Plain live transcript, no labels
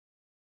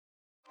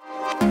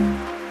You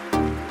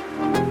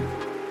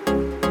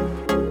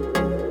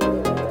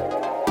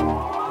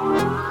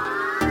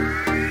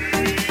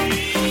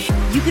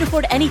can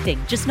afford anything,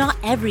 just not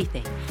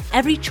everything.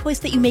 Every choice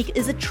that you make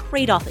is a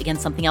trade-off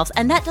against something else,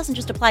 and that doesn't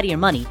just apply to your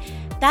money.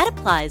 That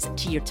applies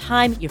to your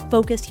time, your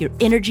focus, your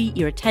energy,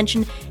 your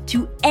attention,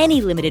 to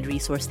any limited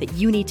resource that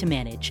you need to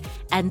manage.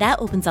 And that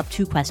opens up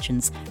two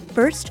questions.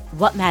 First,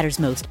 what matters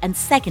most? And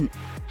second,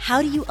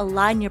 how do you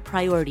align your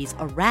priorities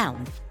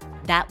around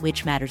that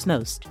which matters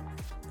most?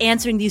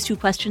 Answering these two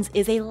questions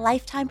is a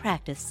lifetime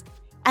practice,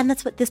 and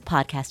that's what this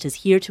podcast is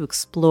here to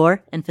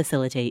explore and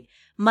facilitate.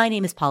 My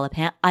name is Paula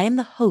Pant. I am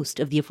the host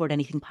of the Afford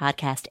Anything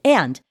podcast,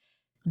 and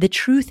the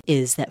truth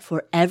is that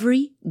for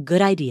every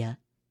good idea,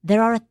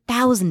 there are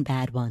 1,000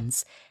 bad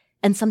ones,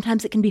 and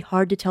sometimes it can be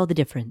hard to tell the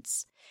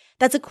difference.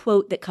 That's a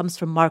quote that comes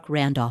from Mark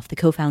Randolph, the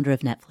co-founder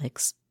of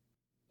Netflix.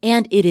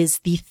 And it is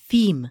the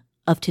theme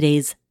of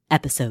today's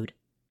episode.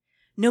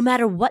 No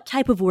matter what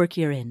type of work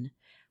you're in,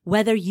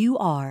 whether you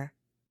are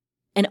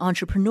an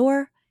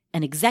entrepreneur,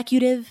 an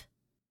executive,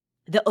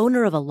 the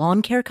owner of a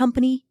lawn care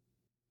company,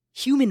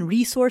 human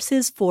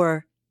resources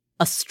for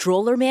a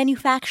stroller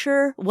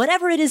manufacturer,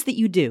 whatever it is that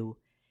you do,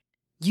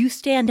 you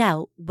stand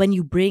out when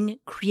you bring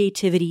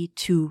creativity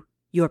to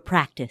your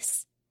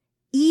practice,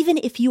 even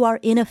if you are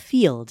in a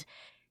field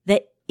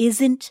that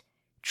isn't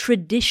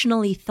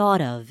traditionally thought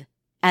of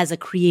as a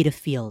creative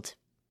field.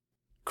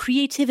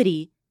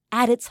 Creativity,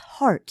 at its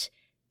heart,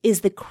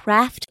 is the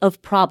craft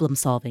of problem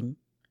solving.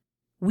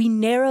 We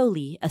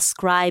narrowly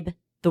ascribe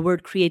the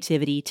word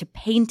creativity to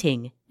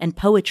painting and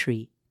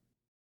poetry,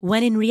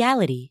 when in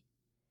reality,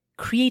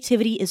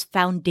 creativity is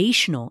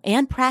foundational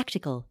and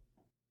practical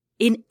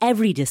in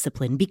every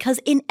discipline,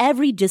 because in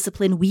every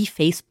discipline we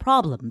face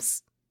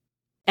problems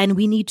and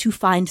we need to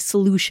find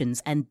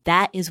solutions, and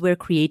that is where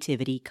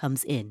creativity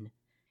comes in.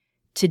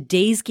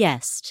 Today's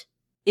guest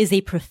is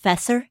a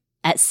professor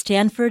at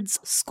Stanford's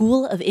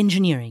School of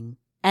Engineering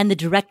and the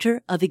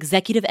director of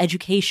executive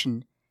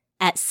education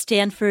at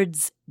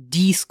Stanford's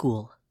D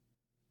School,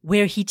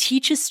 where he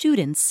teaches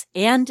students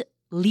and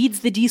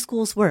leads the D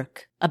School's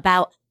work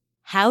about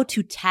how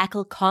to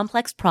tackle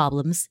complex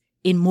problems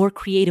in more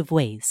creative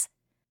ways.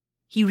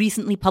 He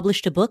recently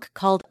published a book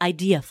called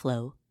Idea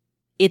Flow.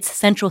 Its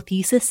central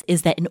thesis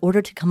is that in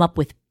order to come up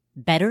with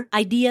better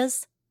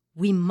ideas,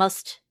 we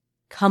must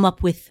come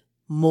up with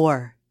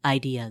more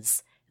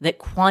ideas, that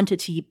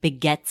quantity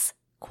begets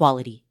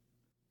quality.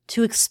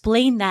 To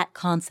explain that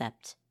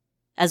concept,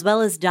 as well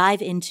as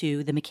dive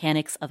into the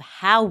mechanics of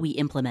how we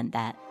implement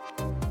that,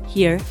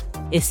 here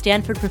is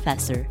Stanford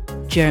professor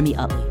Jeremy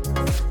Utley.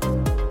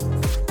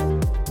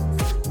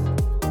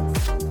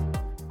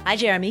 Hi,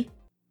 Jeremy.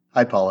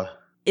 Hi, Paula.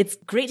 It's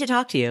great to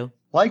talk to you.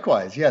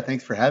 Likewise. Yeah,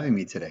 thanks for having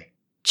me today.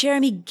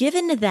 Jeremy,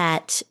 given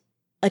that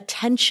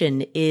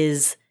attention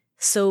is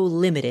so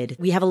limited,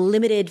 we have a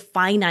limited,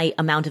 finite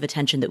amount of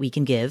attention that we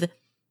can give,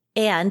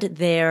 and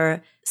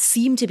there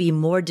seem to be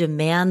more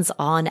demands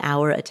on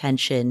our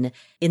attention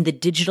in the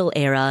digital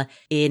era,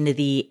 in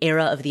the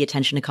era of the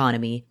attention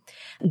economy.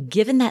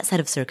 Given that set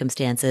of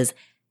circumstances,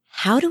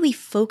 how do we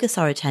focus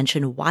our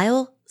attention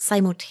while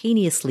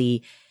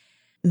simultaneously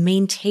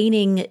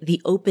maintaining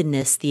the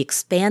openness, the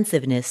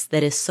expansiveness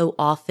that is so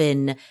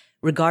often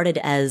regarded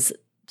as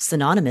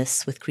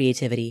synonymous with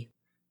creativity?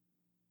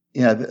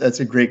 Yeah, that's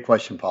a great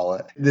question,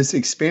 Paula. This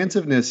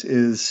expansiveness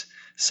is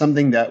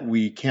something that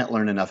we can't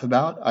learn enough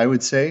about, I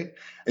would say.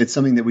 It's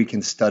something that we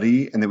can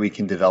study and that we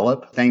can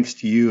develop. Thanks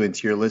to you and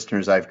to your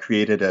listeners, I've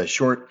created a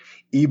short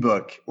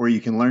ebook where you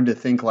can learn to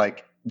think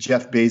like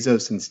Jeff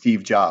Bezos and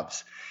Steve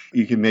Jobs.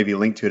 You can maybe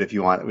link to it if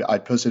you want. I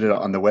posted it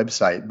on the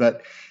website.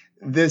 But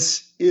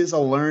this is a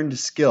learned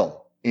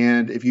skill.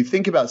 And if you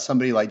think about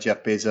somebody like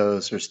Jeff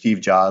Bezos or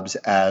Steve Jobs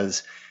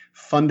as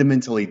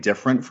fundamentally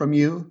different from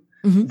you,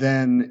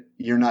 then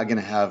you're not going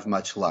to have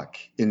much luck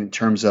in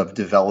terms of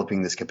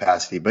developing this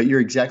capacity. But you're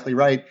exactly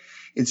right.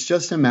 It's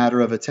just a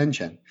matter of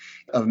attention.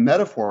 A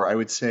metaphor, I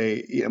would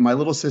say, my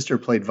little sister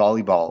played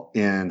volleyball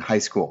in high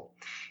school.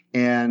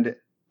 And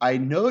I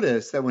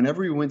noticed that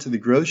whenever we went to the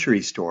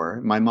grocery store,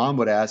 my mom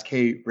would ask,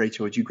 "Hey,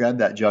 Rachel, would you grab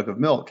that jug of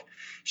milk?"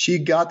 She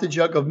got the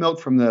jug of milk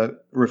from the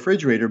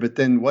refrigerator, but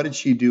then what did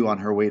she do on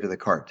her way to the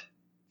cart?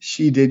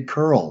 She did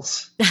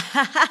curls.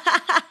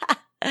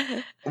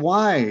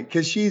 Why?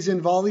 Because she's in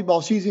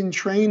volleyball. She's in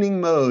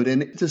training mode.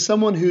 And to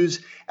someone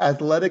who's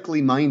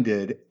athletically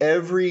minded,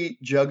 every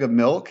jug of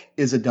milk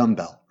is a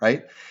dumbbell,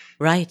 right?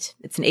 Right.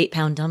 It's an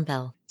 8-pound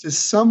dumbbell. To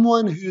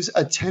someone who's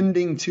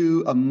attending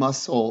to a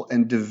muscle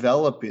and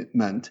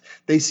development,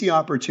 they see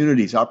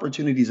opportunities.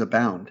 Opportunities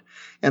abound.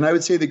 And I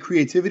would say that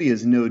creativity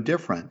is no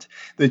different.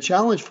 The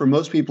challenge for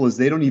most people is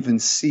they don't even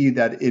see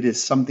that it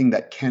is something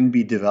that can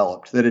be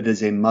developed, that it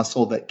is a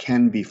muscle that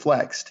can be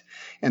flexed,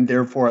 and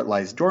therefore it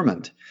lies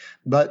dormant.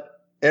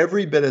 But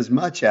every bit as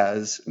much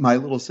as my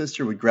little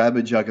sister would grab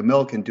a jug of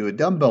milk and do a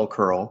dumbbell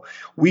curl,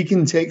 we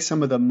can take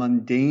some of the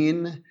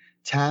mundane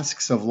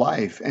tasks of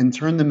life and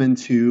turn them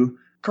into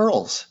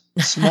curls.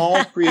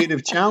 small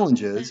creative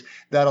challenges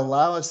that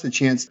allow us the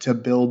chance to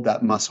build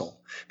that muscle.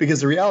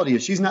 Because the reality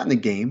is she's not in the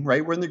game,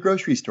 right? We're in the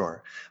grocery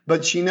store.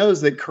 But she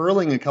knows that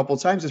curling a couple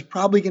times is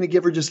probably going to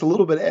give her just a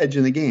little bit of edge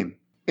in the game.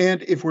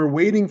 And if we're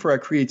waiting for our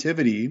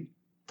creativity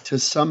to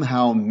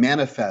somehow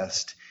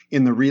manifest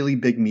in the really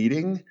big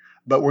meeting,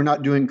 but we're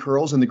not doing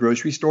curls in the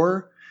grocery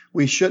store,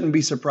 we shouldn't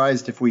be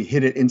surprised if we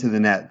hit it into the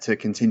net, to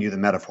continue the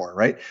metaphor,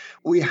 right?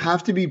 We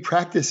have to be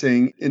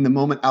practicing in the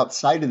moment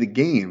outside of the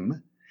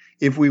game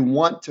if we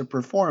want to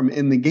perform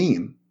in the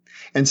game.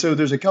 And so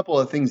there's a couple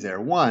of things there.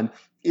 One,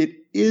 it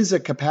is a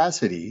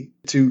capacity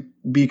to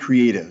be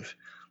creative.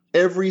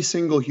 Every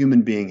single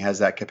human being has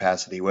that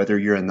capacity, whether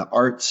you're in the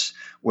arts,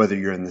 whether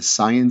you're in the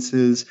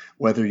sciences,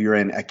 whether you're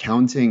in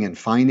accounting and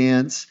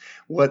finance,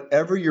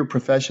 whatever your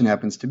profession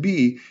happens to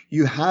be,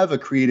 you have a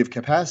creative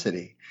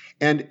capacity.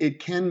 And it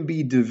can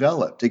be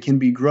developed. It can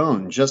be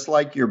grown, just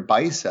like your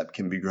bicep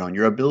can be grown.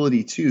 Your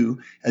ability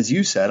to, as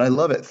you said, I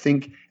love it,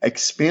 think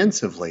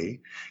expansively,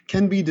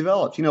 can be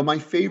developed. You know, my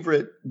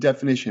favorite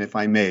definition, if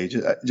I may,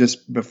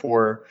 just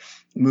before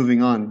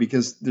moving on,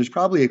 because there's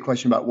probably a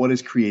question about what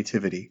is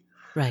creativity.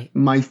 Right.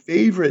 My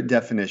favorite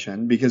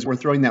definition, because we're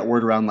throwing that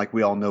word around like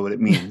we all know what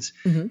it means.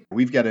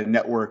 We've got a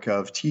network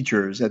of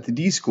teachers at the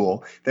D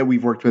School that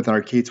we've worked with in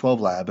our K-12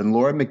 lab. And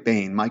Laura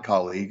McBain, my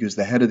colleague, who's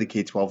the head of the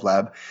K-12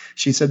 lab,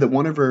 she said that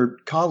one of her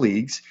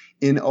colleagues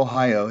in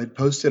Ohio had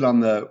posted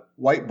on the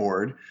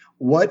whiteboard,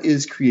 "What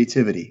is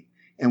creativity?"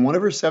 And one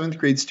of her 7th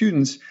grade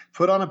students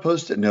put on a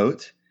Post-it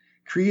note,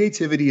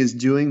 "Creativity is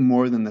doing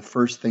more than the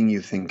first thing you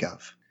think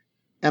of."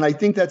 And I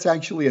think that's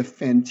actually a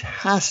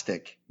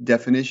fantastic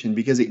definition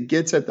because it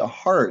gets at the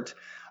heart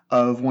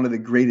of one of the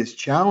greatest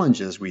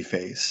challenges we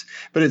face.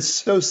 But it's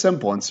so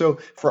simple. And so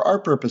for our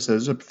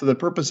purposes, for the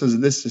purposes of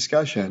this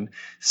discussion,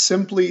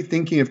 simply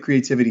thinking of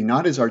creativity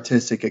not as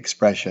artistic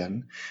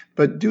expression,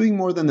 but doing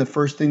more than the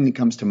first thing that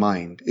comes to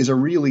mind is a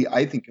really,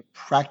 I think, a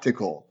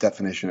practical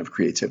definition of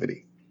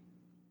creativity.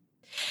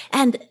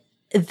 And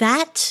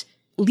that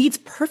leads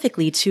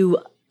perfectly to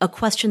a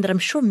question that I'm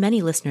sure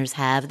many listeners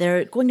have. There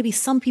are going to be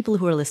some people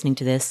who are listening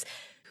to this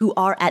who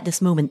are at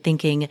this moment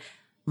thinking,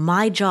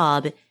 my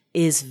job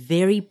is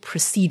very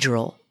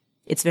procedural.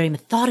 It's very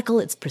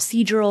methodical. It's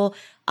procedural.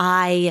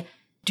 I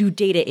do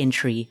data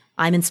entry.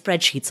 I'm in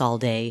spreadsheets all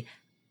day.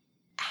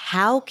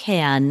 How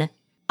can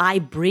I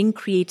bring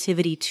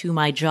creativity to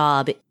my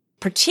job,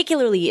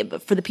 particularly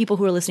for the people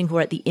who are listening who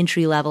are at the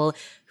entry level,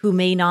 who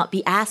may not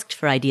be asked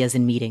for ideas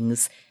in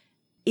meetings?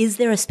 Is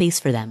there a space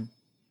for them?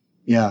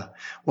 Yeah.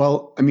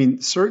 Well, I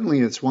mean, certainly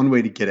it's one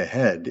way to get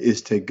ahead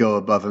is to go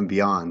above and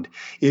beyond.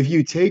 If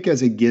you take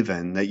as a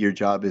given that your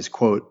job is,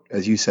 quote,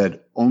 as you said,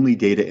 only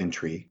data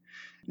entry,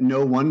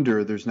 no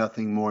wonder there's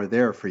nothing more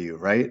there for you,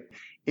 right?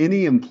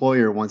 Any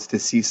employer wants to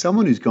see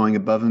someone who's going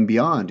above and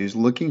beyond, who's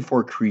looking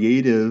for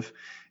creative,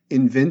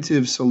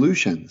 inventive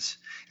solutions,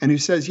 and who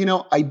says, you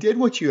know, I did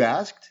what you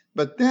asked,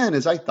 but then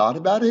as I thought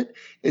about it,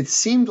 it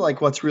seemed like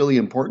what's really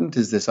important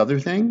is this other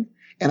thing,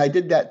 and I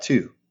did that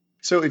too.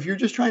 So if you're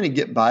just trying to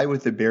get by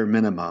with the bare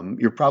minimum,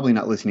 you're probably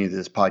not listening to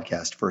this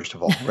podcast, first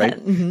of all, right?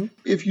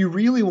 If you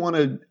really want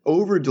to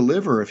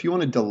over-deliver, if you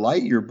want to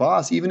delight your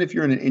boss, even if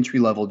you're in an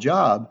entry-level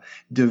job,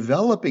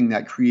 developing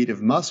that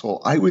creative muscle,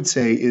 I would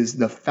say, is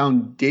the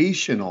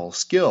foundational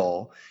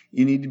skill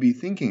you need to be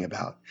thinking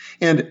about.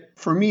 And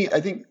for me,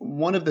 I think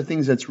one of the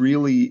things that's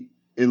really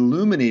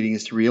illuminating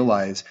is to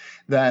realize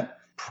that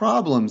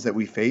problems that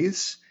we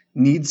face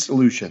need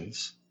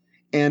solutions.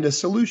 And a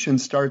solution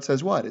starts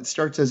as what? It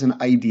starts as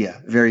an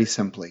idea, very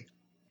simply.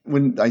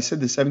 When I said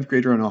the 7th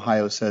grader in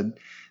Ohio said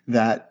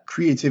that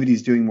creativity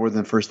is doing more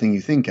than the first thing you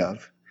think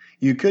of,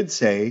 you could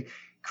say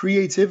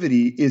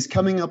creativity is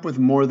coming up with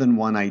more than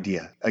one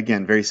idea.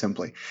 Again, very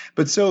simply.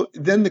 But so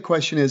then the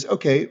question is,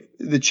 okay,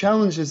 the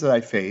challenges that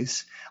I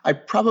face, I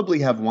probably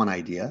have one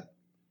idea.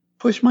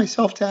 Push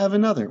myself to have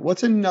another.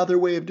 What's another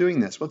way of doing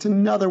this? What's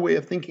another way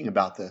of thinking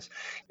about this?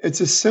 It's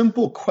a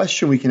simple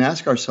question we can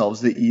ask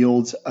ourselves that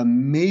yields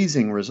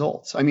amazing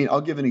results. I mean,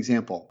 I'll give an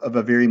example of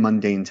a very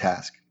mundane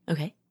task.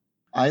 Okay.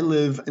 I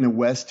live in a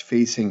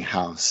west-facing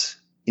house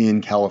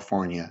in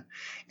California.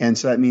 And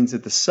so that means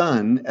that the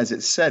sun, as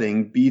it's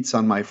setting, beats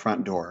on my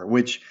front door,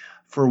 which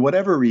for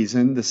whatever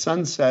reason, the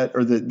sunset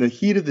or the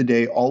heat of the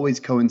day always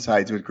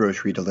coincides with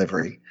grocery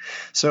delivery.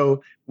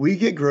 So we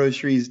get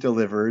groceries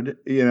delivered,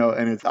 you know,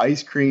 and it's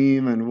ice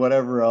cream and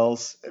whatever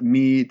else,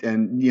 meat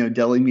and, you know,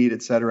 deli meat,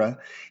 et cetera.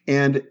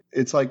 And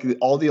it's like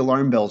all the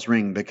alarm bells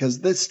ring because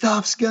the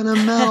stuff's going to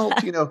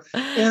melt, you know,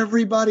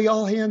 everybody,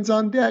 all hands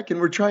on deck. And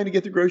we're trying to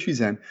get the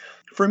groceries in.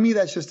 For me,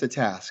 that's just a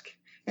task.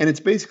 And it's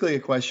basically a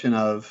question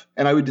of,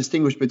 and I would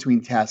distinguish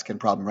between task and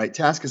problem, right?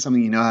 Task is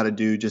something you know how to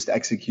do, just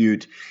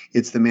execute.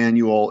 It's the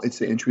manual, it's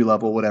the entry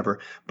level, whatever.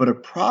 But a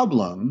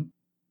problem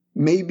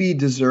maybe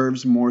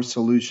deserves more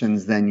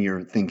solutions than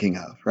you're thinking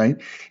of, right?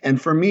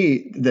 And for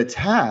me, the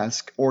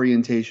task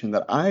orientation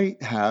that I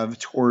have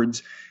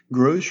towards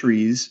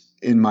groceries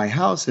in my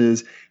house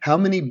is how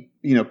many,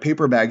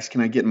 paper bags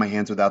can I get in my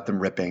hands without them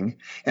ripping?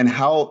 And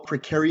how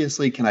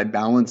precariously can I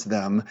balance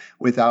them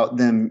without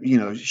them,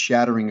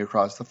 shattering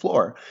across the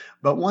floor?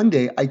 But one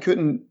day I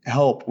couldn't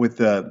help with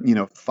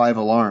the, 5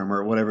 alarm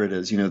or whatever it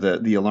is,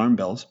 the alarm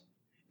bells.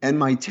 And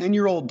my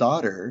 10-year-old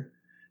daughter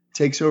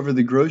takes over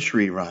the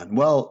grocery run.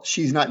 Well,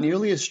 she's not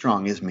nearly as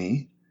strong as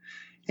me,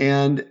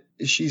 and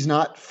she's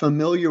not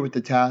familiar with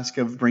the task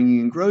of bringing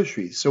in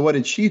groceries. So what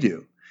did she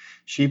do?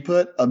 She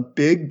put a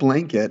big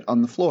blanket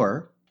on the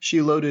floor.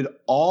 She loaded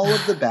all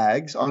of the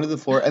bags onto the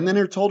floor and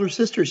then told her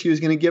sister she was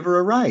going to give her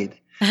a ride.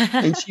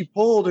 And she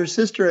pulled her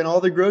sister and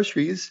all the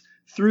groceries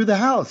through the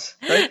house.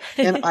 Right?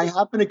 And I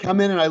happened to come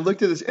in and I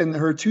looked at this, and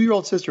her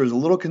 2-year-old sister is a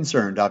little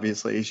concerned,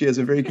 obviously. She has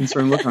a very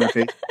concerned look on her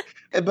face.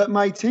 But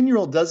my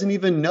 10-year-old doesn't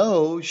even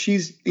know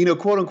she's,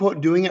 quote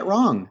unquote, doing it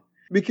wrong,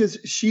 because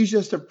she's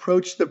just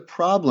approached the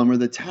problem or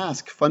the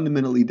task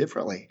fundamentally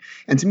differently.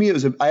 And to me,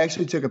 I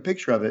actually took a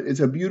picture of it. It's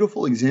a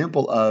beautiful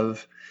example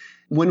of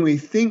when we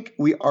think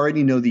we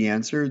already know the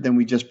answer, then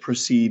we just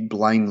proceed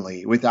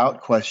blindly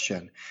without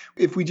question.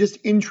 If we just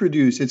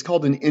introduce, it's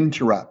called an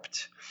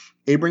interrupt.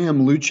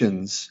 Abraham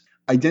Lutyens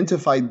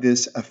identified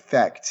this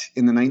effect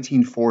in the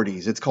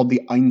 1940s. It's called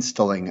the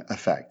Einstilling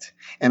effect.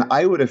 And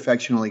I would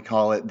affectionately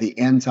call it the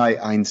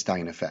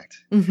anti-Einstein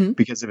effect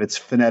because of its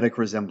phonetic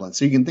resemblance.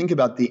 So you can think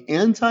about the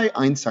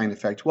anti-Einstein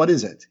effect. What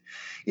is it?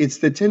 It's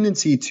the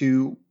tendency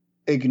to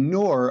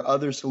ignore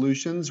other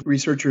solutions.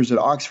 Researchers at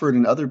Oxford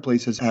and other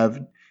places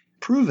have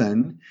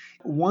proven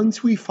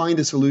once we find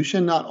a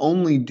solution, not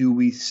only do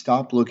we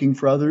stop looking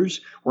for others,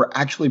 we're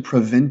actually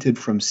prevented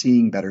from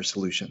seeing better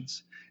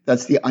solutions.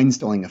 That's the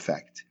Einstilling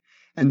effect.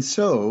 And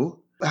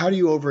so how do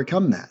you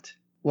overcome that?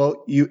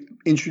 Well, you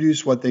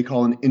introduce what they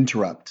call an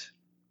interrupt.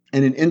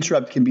 And an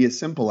interrupt can be as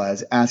simple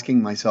as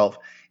asking myself,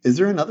 is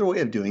there another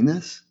way of doing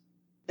this?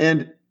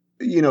 And,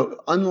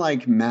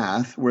 unlike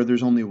math, where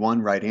there's only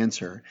one right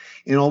answer,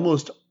 in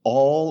almost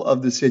all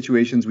of the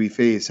situations we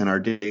face in our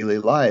daily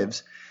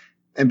lives,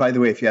 and by the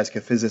way, if you ask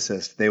a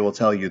physicist, they will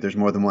tell you there's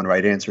more than one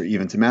right answer,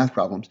 even to math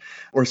problems,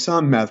 or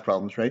some math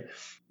problems, right?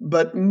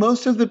 But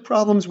most of the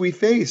problems we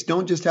face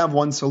don't just have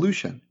one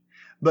solution.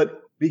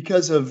 But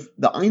because of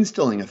the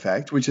Einstilling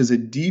effect, which is a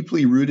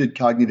deeply rooted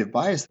cognitive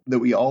bias that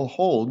we all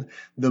hold,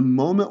 the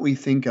moment we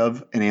think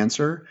of an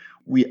answer,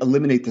 we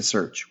eliminate the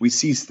search. We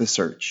cease the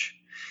search.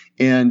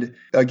 And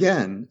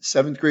again,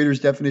 7th graders'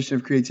 definition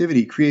of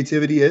creativity.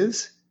 Creativity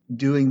is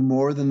doing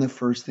more than the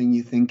first thing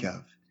you think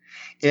of.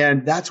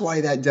 And that's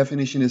why that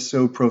definition is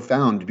so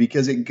profound,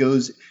 because it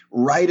goes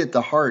right at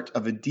the heart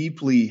of a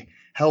deeply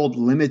held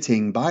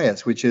limiting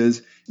bias, which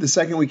is the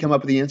second we come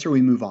up with the answer,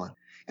 we move on.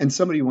 And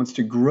somebody who wants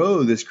to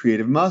grow this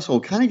creative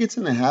muscle kind of gets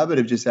in the habit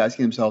of just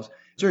asking themselves,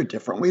 is there a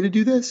different way to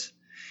do this?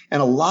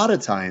 And a lot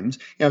of times,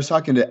 I was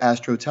talking to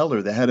Astro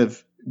Teller, the head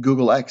of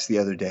Google X, the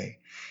other day,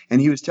 and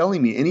he was telling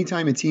me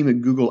anytime a team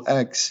at Google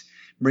X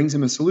brings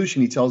him a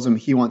solution, he tells them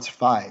he wants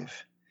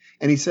 5.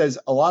 And he says,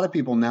 a lot of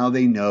people now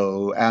they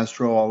know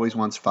Astro always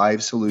wants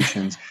 5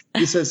 solutions.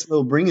 He says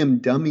they'll bring him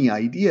dummy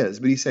ideas.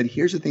 But he said,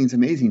 here's the thing that's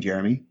amazing,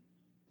 Jeremy.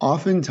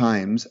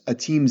 Oftentimes, a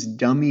team's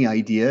dummy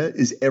idea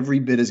is every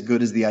bit as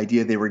good as the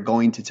idea they were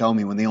going to tell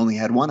me when they only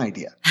had one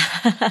idea.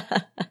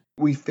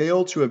 We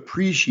fail to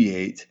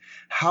appreciate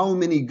how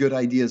many good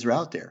ideas are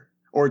out there.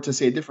 Or to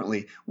say it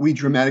differently, we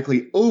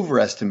dramatically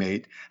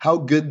overestimate how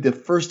good the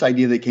first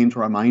idea that came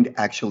to our mind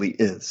actually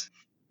is.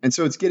 And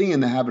so it's getting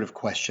in the habit of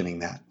questioning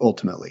that,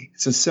 ultimately.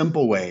 It's a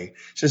simple way.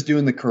 It's just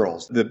doing the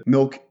curls, the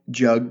milk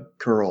jug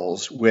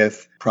curls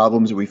with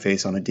problems that we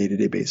face on a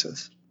day-to-day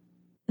basis.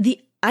 The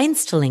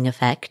Einstilling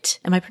effect,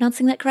 am I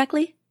pronouncing that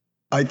correctly?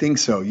 I think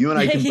so. You and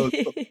I can both,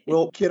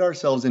 we'll kid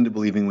ourselves into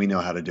believing we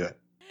know how to do it.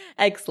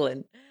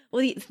 Excellent.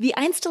 Well, the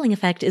Einstilling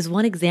effect is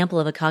one example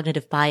of a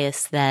cognitive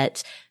bias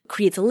that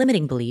creates a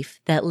limiting belief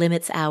that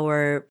limits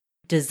our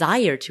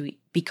desire to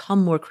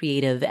become more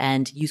creative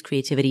and use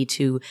creativity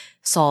to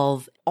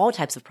solve all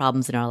types of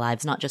problems in our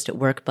lives, not just at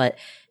work, but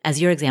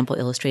as your example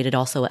illustrated,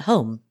 also at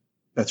home.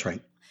 That's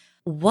right.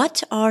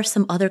 What are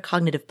some other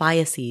cognitive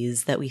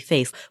biases that we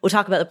face? We'll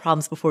talk about the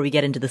problems before we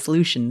get into the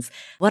solutions.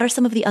 What are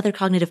some of the other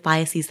cognitive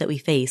biases that we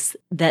face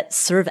that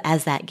serve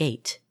as that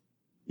gate?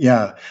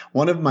 Yeah.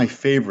 One of my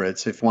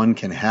favorites, if one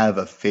can have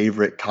a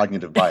favorite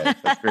cognitive bias.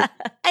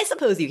 I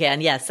suppose you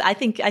can. Yes. I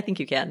think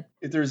you can.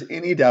 If there's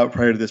any doubt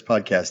prior to this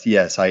podcast,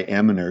 yes, I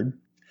am a nerd.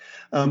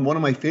 One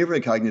of my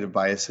favorite cognitive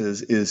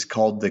biases is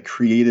called the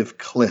creative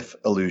cliff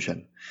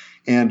illusion.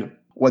 And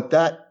what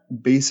that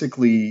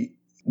basically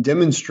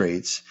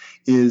demonstrates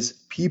is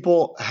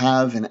people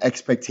have an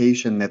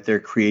expectation that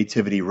their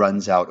creativity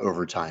runs out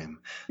over time.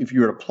 If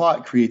you were to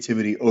plot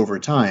creativity over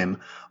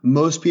time,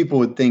 most people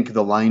would think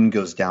the line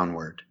goes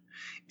downward.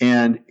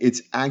 And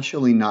it's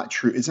actually not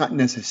true. It's not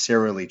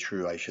necessarily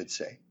true, I should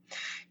say.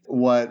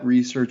 What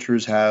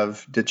researchers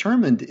have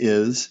determined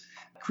is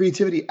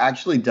creativity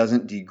actually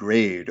doesn't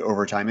degrade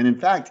over time. And in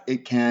fact,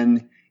 it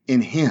can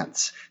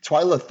enhance.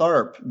 Twyla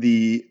Tharp,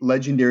 the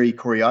legendary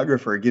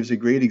choreographer, gives a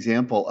great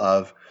example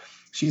of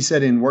She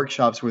said in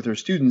workshops with her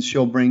students,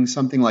 she'll bring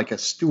something like a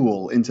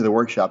stool into the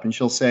workshop and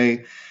she'll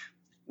say,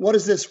 "What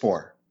is this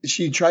for?"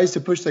 She tries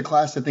to push the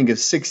class to think of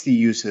 60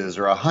 uses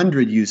or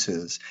 100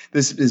 uses.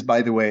 This is,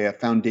 by the way, a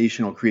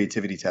foundational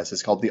creativity test.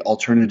 It's called the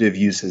alternative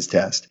uses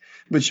test.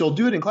 But she'll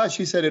do it in class.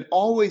 She said it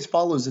always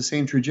follows the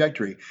same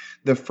trajectory.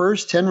 The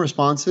first 10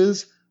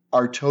 responses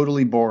are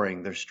totally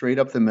boring. They're straight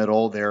up the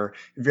middle. They're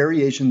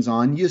variations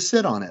on, you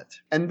sit on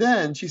it. And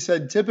then she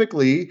said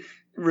typically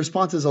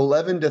responses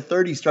 11 to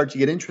 30 start to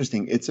get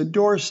interesting. It's a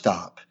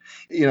doorstop.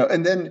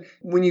 And then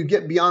when you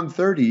get beyond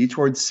 30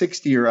 towards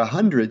 60 or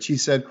 100, she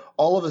said,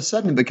 all of a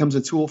sudden it becomes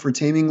a tool for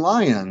taming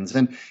lions.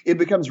 And it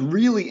becomes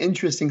really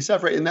interesting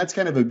stuff, right? And that's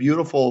kind of a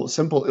beautiful,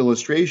 simple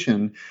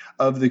illustration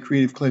of the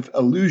creative cliff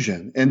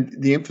illusion. And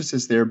the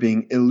emphasis there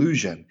being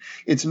illusion.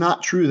 It's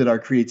not true that our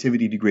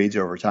creativity degrades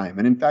over time.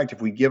 And in fact,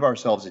 if we give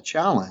ourselves a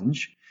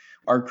challenge,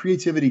 our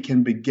creativity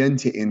can begin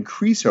to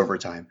increase over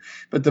time.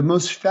 But the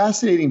most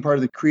fascinating part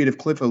of the creative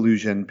cliff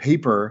illusion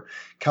paper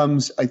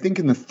comes, I think,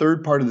 in the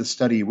third part of the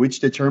study, which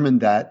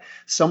determined that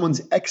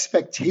someone's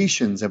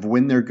expectations of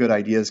when their good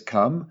ideas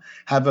come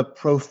have a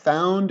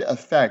profound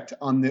effect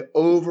on the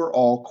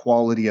overall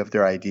quality of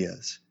their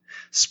ideas.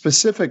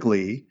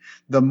 Specifically,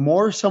 the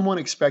more someone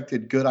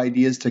expected good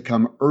ideas to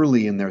come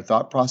early in their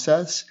thought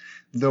process,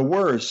 the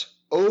worse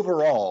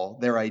overall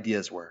their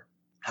ideas were.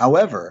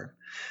 However,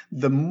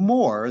 the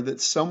more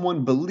that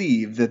someone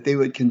believed that they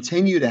would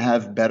continue to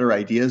have better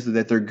ideas,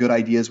 that their good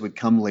ideas would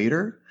come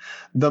later,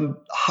 the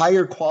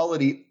higher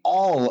quality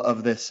all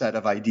of this set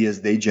of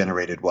ideas they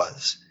generated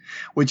was.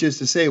 Which is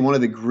to say, one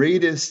of the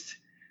greatest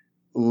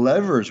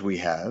levers we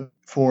have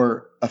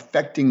for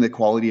affecting the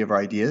quality of our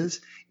ideas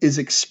is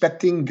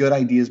expecting good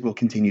ideas will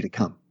continue to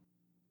come.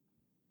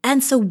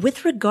 And so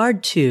with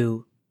regard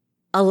to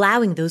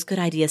allowing those good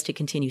ideas to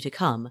continue to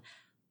come,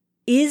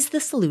 is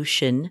the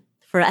solution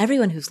for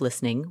everyone who's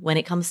listening, when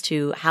it comes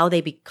to how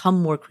they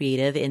become more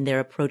creative in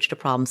their approach to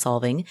problem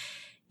solving,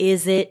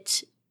 is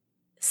it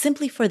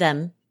simply for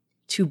them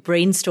to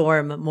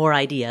brainstorm more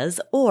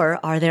ideas, or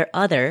are there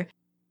other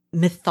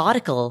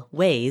methodical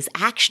ways,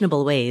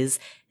 actionable ways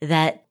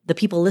that the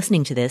people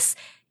listening to this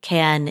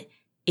can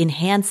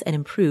enhance and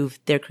improve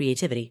their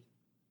creativity?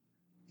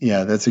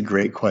 Yeah, that's a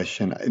great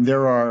question.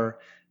 There are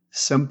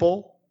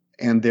simple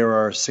and there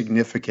are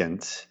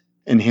significant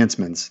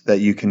enhancements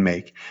that you can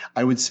make.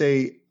 I would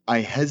say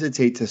I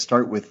hesitate to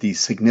start with the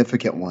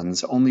significant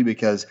ones only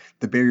because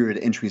the barrier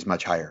to entry is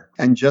much higher.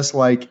 And just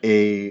like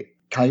a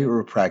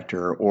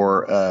chiropractor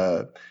or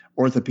a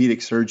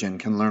orthopedic surgeon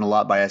can learn a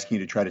lot by asking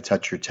you to try to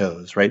touch your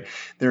toes, right?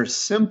 There are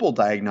simple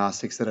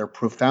diagnostics that are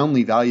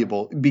profoundly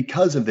valuable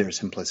because of their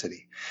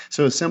simplicity.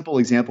 So a simple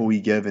example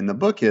we give in the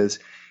book is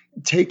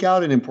take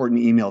out an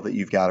important email that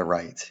you've got to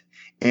write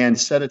and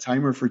set a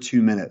timer for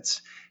 2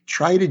 minutes.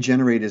 Try to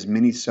generate as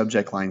many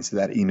subject lines to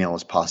that email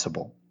as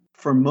possible.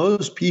 For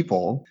most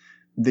people,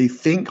 they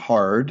think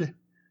hard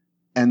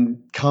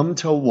and come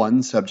to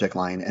one subject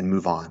line and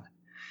move on.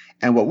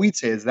 And what we'd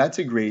say is that's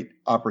a great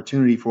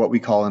opportunity for what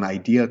we call an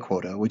idea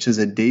quota, which is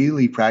a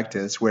daily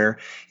practice where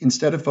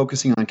instead of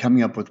focusing on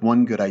coming up with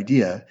one good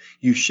idea,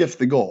 you shift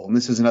the goal. And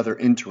this is another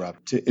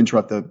interrupt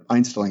the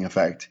Einstein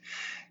effect.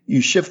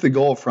 You shift the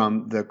goal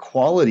from the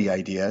quality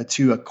idea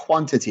to a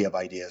quantity of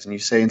ideas. And you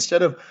say,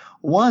 instead of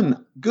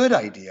one good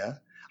idea,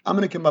 I'm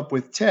going to come up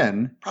with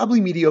 10 probably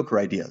mediocre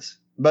ideas.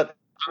 But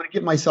I'm going to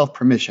give myself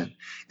permission.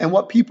 And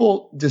what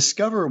people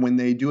discover when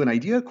they do an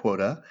idea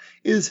quota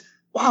is,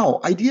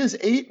 wow, ideas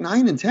 8,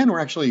 9, and 10 were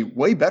actually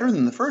way better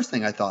than the first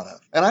thing I thought of.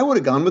 And I would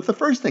have gone with the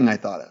first thing I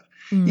thought of.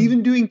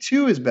 Even doing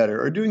 2 is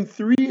better, or doing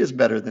 3 is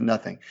better than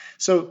nothing.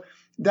 So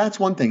that's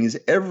one thing, is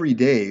every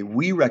day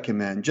we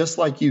recommend, just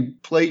like you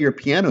play your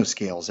piano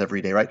scales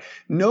every day, right?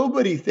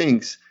 Nobody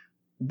thinks,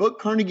 book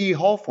Carnegie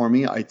Hall for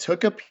me, I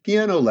took a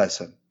piano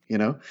lesson.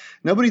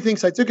 Nobody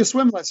thinks I took a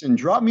swim lesson,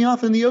 drop me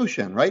off in the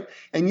ocean, right?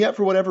 And yet,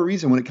 for whatever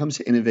reason, when it comes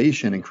to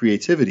innovation and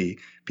creativity,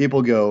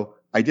 people go,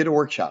 I did a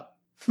workshop.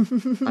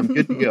 I'm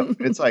good to go.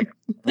 It's like,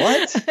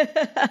 what?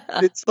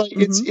 It's like,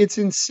 it's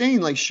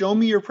insane. Like, show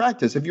me your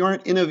practice. If you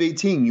aren't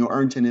innovating, you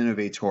aren't an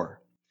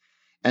innovator.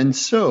 And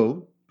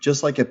so,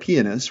 just like a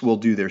pianist will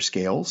do their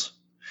scales,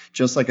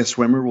 just like a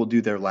swimmer will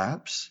do their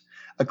laps,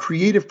 a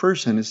creative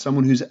person is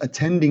someone who's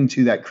attending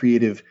to that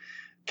creative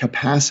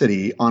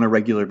capacity on a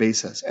regular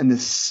basis. And the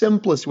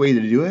simplest way to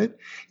do it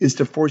is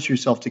to force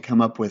yourself to come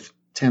up with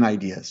 10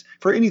 ideas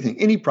for anything,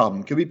 any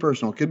problem. Could be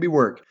personal, could be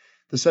work,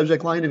 the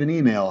subject line of an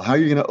email, how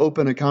you're going to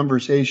open a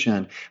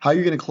conversation, how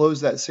you're going to close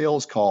that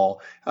sales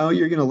call, how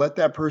you're going to let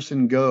that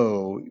person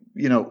go.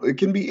 It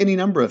can be any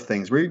number of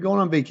things, where you're going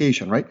on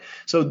vacation, right?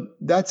 So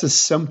that's a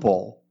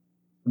simple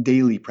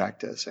daily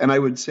practice. And I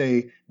would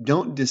say,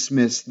 don't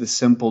dismiss the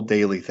simple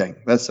daily thing.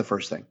 That's the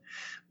first thing.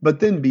 But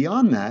then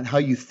beyond that, how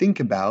you think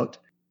about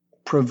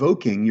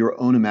provoking your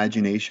own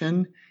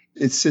imagination,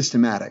 it's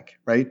systematic,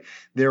 right?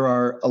 There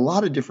are a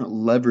lot of different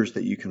levers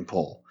that you can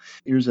pull.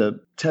 Here's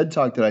a TED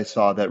Talk that I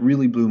saw that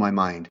really blew my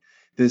mind.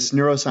 This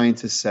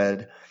neuroscientist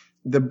said,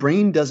 the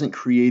brain doesn't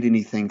create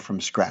anything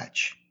from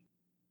scratch.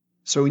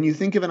 So when you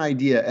think of an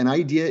idea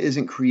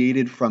isn't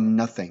created from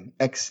nothing,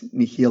 ex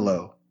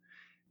nihilo.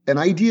 An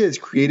idea is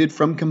created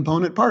from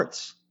component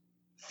parts,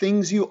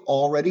 things you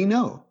already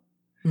know.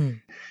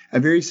 A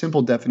very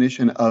simple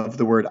definition of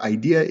the word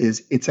idea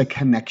is it's a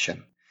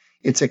connection.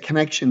 It's a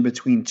connection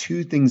between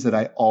two things that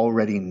I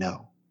already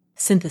know.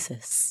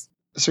 Synthesis.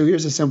 So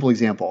here's a simple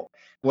example.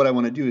 What I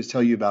want to do is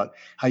tell you about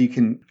how you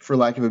can, for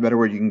lack of a better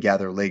word, you can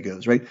gather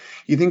Legos, right?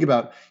 You think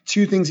about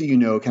two things that you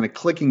know kind of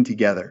clicking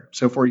together.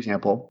 So for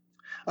example,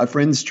 a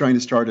friend's trying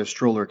to start a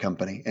stroller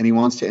company and he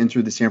wants to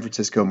enter the San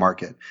Francisco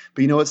market.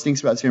 But you know what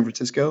stinks about San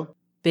Francisco?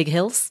 Big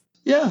hills?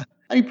 Yeah.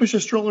 And he pushed a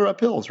stroller up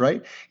hills,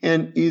 right?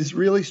 And he's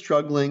really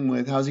struggling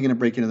with how's he going to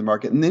break into the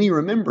market. And then he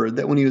remembered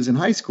that when he was in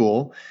high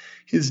school,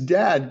 his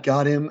dad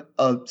got him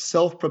a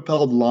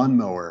self-propelled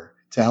lawnmower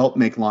to help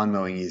make lawn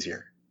mowing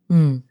easier.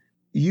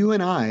 You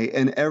and I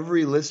and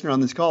every listener on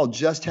this call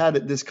just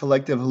had this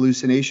collective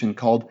hallucination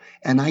called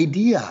an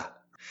idea.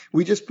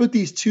 We just put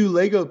these two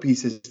Lego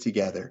pieces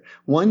together.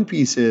 One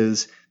piece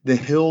is the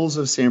hills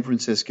of San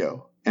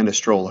Francisco and a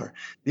stroller.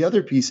 The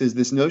other piece is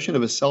this notion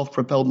of a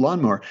self-propelled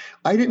lawnmower.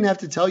 I didn't have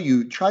to tell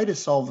you, try to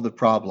solve the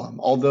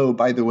problem. Although,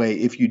 by the way,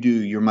 if you do,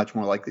 you're much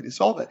more likely to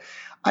solve it.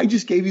 I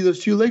just gave you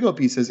those two Lego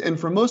pieces. And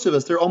for most of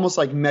us, they're almost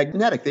like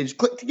magnetic. They just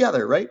click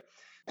together, right?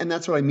 And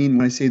that's what I mean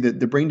when I say that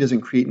the brain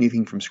doesn't create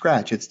anything from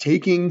scratch. It's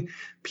taking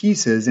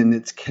pieces and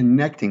it's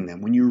connecting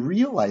them. When you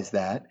realize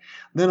that,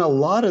 then a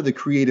lot of the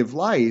creative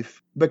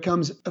life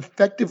becomes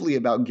effectively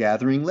about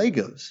gathering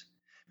Legos.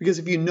 Because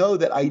if you know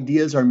that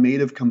ideas are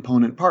made of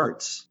component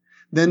parts,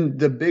 then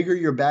the bigger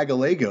your bag of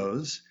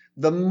Legos,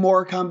 the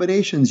more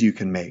combinations you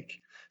can make.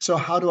 So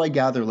how do I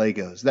gather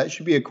Legos? That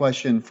should be a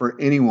question for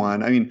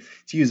anyone. I mean,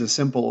 to use a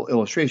simple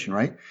illustration,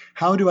 right?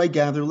 How do I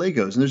gather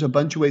Legos? And there's a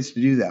bunch of ways to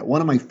do that. One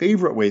of my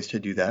favorite ways to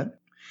do that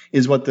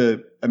is what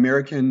the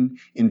American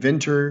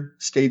inventor,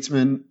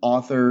 statesman,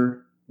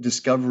 author,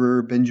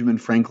 discoverer Benjamin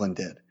Franklin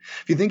did.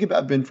 If you think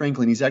about Ben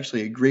Franklin, he's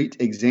actually a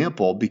great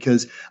example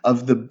because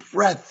of the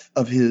breadth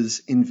of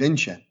his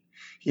invention.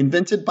 He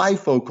invented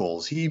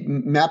bifocals. He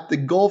mapped the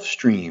Gulf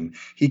Stream.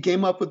 He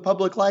came up with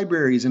public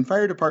libraries and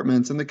fire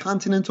departments and the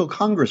Continental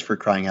Congress, for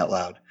crying out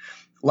loud.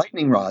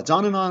 Lightning rods,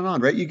 on and on and on,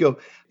 right? You go,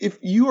 if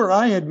you or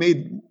I had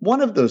made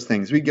one of those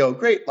things, we'd go,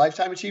 great,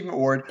 Lifetime Achievement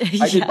Award.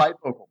 I did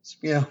bifocals.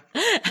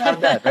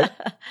 Not bad, right?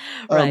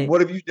 Right.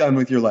 What have you done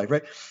with your life,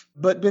 right?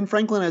 But Ben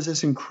Franklin has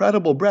this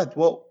incredible breadth.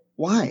 Well,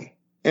 why?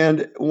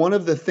 And one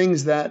of the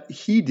things that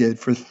he did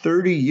for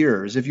 30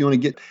 years, if you want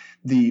to get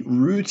the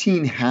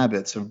routine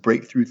habits of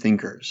breakthrough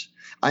thinkers,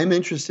 I'm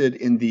interested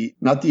in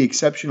not the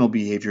exceptional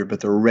behavior,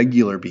 but the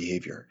regular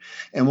behavior.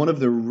 And one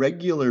of the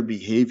regular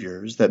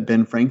behaviors that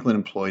Ben Franklin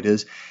employed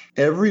is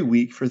every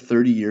week for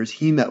 30 years,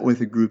 he met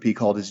with a group he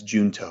called his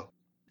Junto.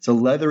 It's a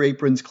leather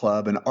aprons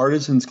club, an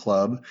artisans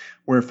club,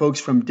 where folks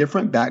from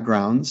different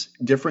backgrounds,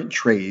 different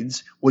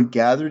trades would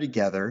gather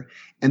together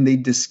and they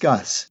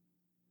discuss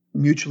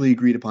mutually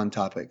agreed upon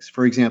topics.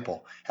 For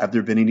example, have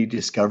there been any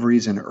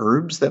discoveries in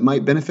herbs that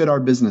might benefit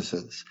our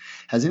businesses?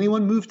 Has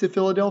anyone moved to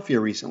Philadelphia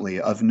recently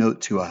of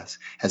note to us?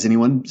 Has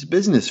anyone's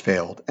business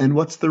failed? And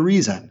what's the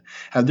reason?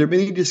 Have there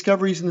been any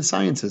discoveries in the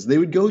sciences? They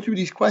would go through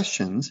these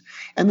questions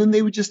and then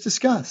they would just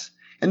discuss.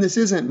 And this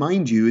isn't,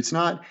 mind you, it's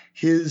not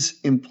his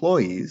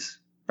employees,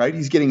 right?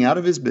 He's getting out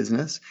of his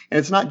business. And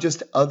it's not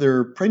just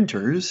other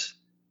printers.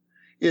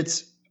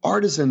 It's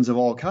artisans of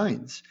all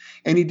kinds.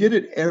 And he did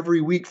it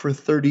every week for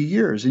 30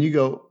 years. And you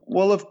go,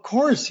 well, of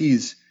course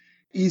he's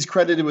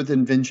credited with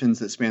inventions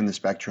that span the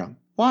spectrum.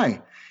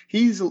 Why?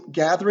 He's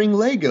gathering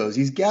Legos.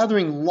 He's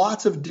gathering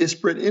lots of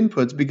disparate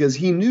inputs because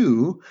he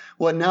knew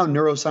what now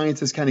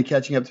neuroscience is kind of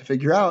catching up to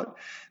figure out,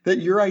 that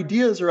your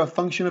ideas are a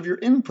function of your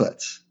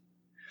inputs.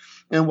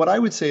 And what I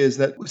would say is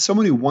that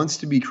someone who wants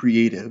to be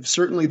creative,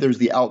 certainly there's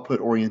the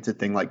output-oriented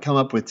thing, like come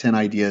up with 10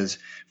 ideas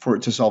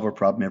to solve a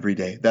problem every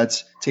day.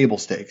 That's table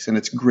stakes, and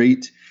it's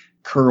great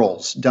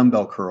curls,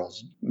 dumbbell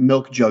curls,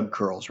 milk jug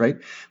curls, right?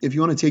 If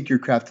you want to take your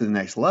craft to the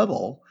next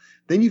level,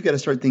 then you've got to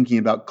start thinking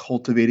about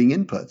cultivating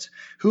inputs.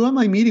 Who am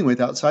I meeting with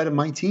outside of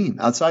my team,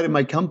 outside of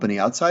my company,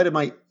 outside of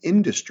my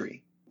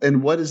industry?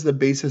 And what is the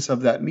basis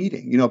of that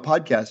meeting? A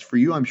podcast for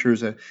you, I'm sure,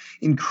 is an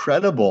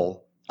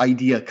incredible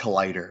idea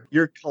collider.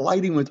 You're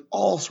colliding with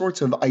all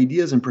sorts of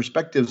ideas and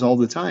perspectives all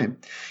the time.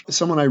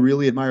 Someone I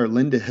really admire,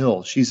 Linda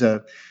Hill. She's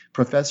a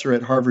professor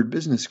at Harvard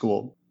Business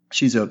School.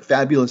 She's a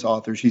fabulous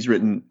author. She's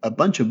written a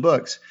bunch of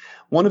books.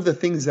 One of the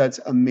things that's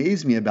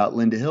amazed me about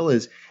Linda Hill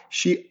is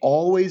she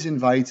always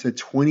invites a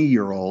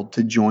 20-year-old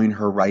to join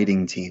her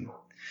writing team.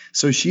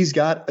 So she's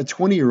got a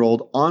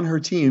 20-year-old on her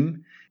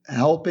team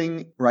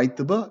helping write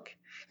the book.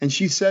 And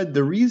she said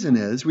the reason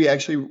is we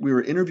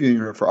were interviewing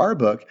her for our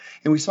book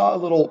and we saw a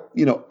little,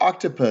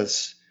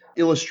 octopus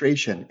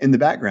illustration in the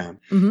background.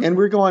 Mm-hmm. And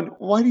we're going,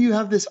 why do you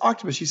have this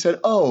octopus? She said,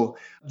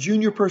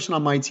 junior person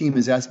on my team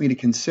has asked me to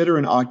consider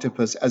an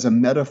octopus as a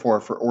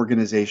metaphor for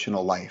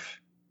organizational life.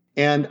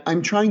 And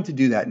I'm trying to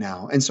do that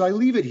now. And so I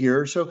leave it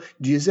here. So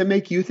does it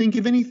make you think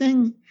of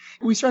anything?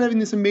 We start having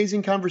this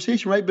amazing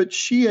conversation, right? But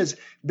she has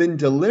been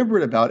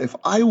deliberate about, if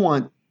I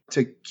want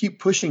to keep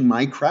pushing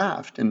my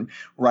craft and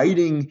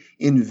writing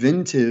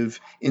inventive,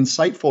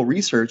 insightful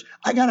research,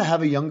 I got to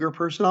have a younger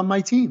person on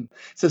my team.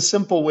 It's a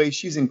simple way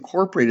she's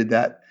incorporated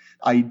that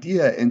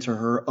idea into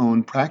her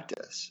own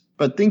practice.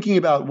 But thinking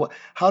about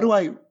how do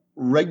I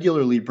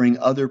regularly bring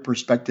other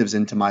perspectives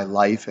into my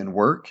life and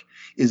work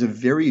is a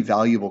very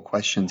valuable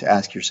question to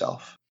ask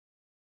yourself.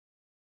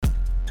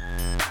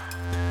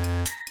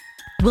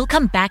 We'll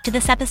come back to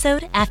this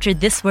episode after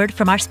this word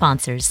from our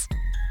sponsors.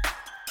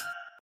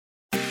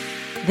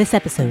 This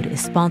episode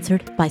is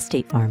sponsored by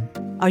State Farm.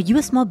 Are you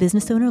a small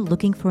business owner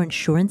looking for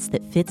insurance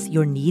that fits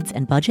your needs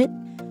and budget?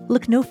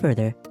 Look no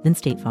further than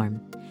State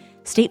Farm.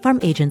 State Farm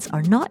agents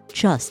are not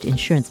just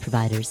insurance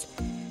providers.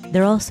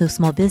 They're also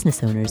small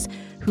business owners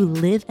who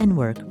live and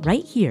work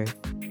right here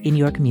in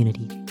your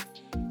community.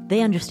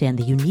 They understand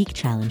the unique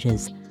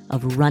challenges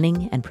of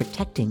running and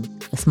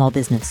protecting a small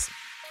business.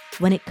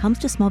 When it comes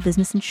to small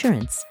business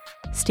insurance,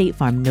 State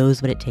Farm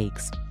knows what it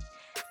takes.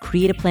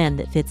 Create a plan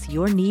that fits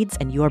your needs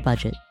and your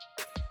budget.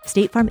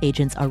 State Farm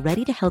agents are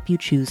ready to help you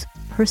choose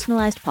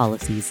personalized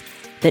policies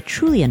that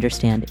truly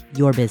understand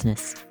your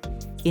business.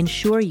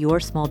 Insure your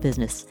small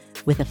business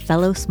with a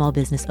fellow small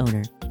business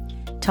owner.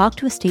 Talk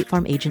to a State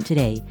Farm agent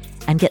today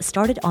and get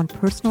started on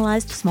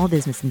personalized small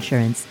business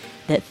insurance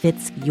that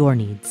fits your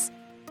needs.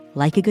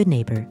 Like a good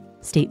neighbor,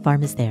 State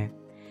Farm is there.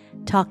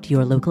 Talk to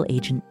your local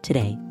agent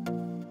today.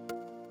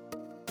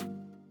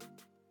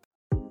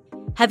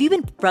 Have you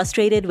been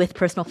frustrated with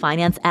personal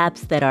finance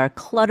apps that are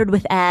cluttered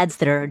with ads,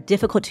 that are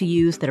difficult to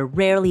use, that are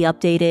rarely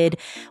updated?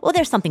 Well,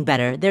 there's something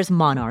better. There's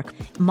Monarch.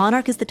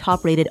 Monarch is the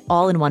top-rated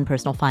all-in-one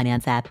personal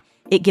finance app.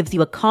 It gives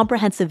you a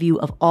comprehensive view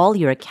of all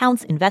your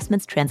accounts,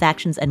 investments,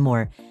 transactions, and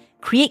more.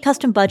 Create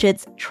custom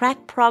budgets,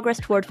 track progress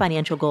toward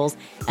financial goals,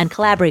 and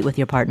collaborate with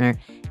your partner.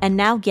 And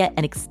now get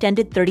an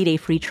extended 30-day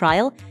free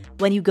trial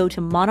when you go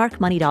to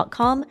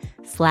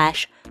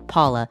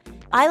monarchmoney.com/Paula.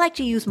 I like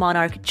to use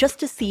Monarch just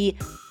to see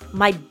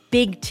my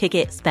big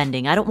ticket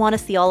spending. I don't want to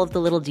see all of the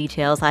little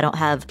details. I don't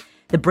have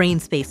the brain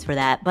space for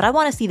that, but I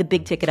want to see the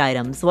big ticket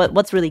items,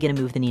 what's really going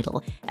to move the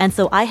needle. And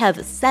so I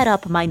have set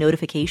up my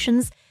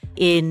notifications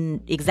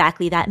in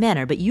exactly that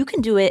manner, but you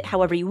can do it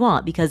however you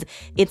want because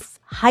it's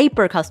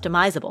hyper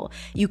customizable.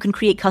 You can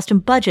create custom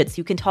budgets.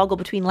 You can toggle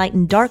between light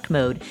and dark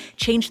mode,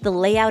 change the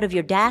layout of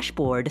your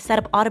dashboard, set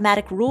up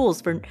automatic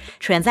rules for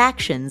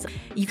transactions.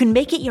 You can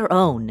make it your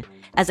own.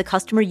 As a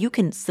customer, you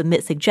can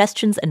submit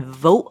suggestions and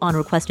vote on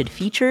requested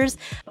features.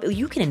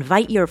 You can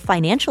invite your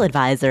financial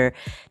advisor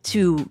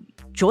to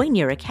join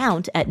your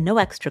account at no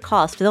extra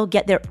cost. They'll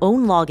get their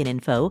own login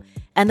info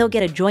and they'll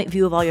get a joint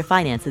view of all your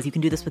finances. You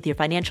can do this with your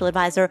financial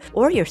advisor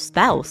or your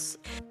spouse.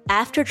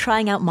 After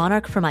trying out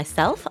Monarch for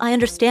myself, I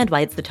understand why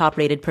it's the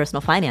top-rated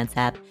personal finance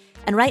app.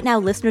 And right now,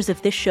 listeners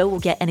of this show will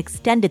get an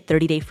extended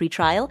 30-day free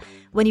trial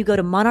when you go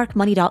to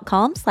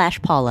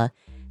monarchmoney.com/Paula.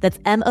 That's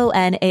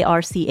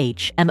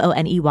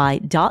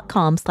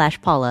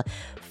monarchmoney.com/Paula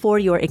for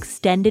your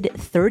extended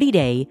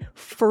 30-day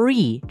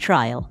free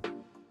trial.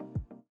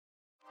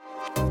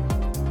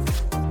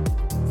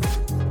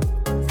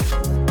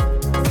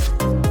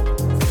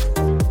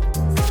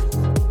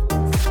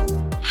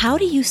 How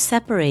do you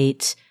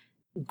separate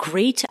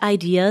great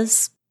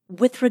ideas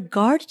with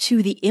regard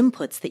to the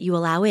inputs that you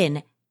allow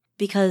in?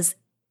 Because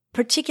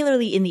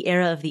particularly in the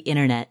era of the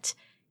internet,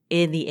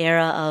 in the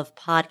era of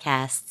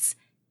podcasts,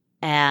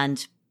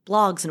 and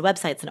blogs and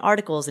websites and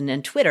articles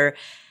and Twitter,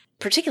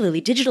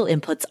 particularly digital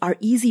inputs are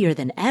easier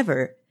than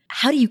ever.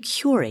 How do you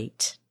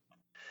curate?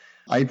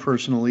 I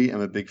personally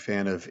am a big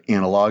fan of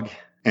analog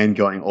and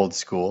going old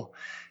school.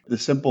 The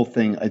simple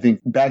thing, I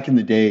think back in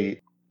the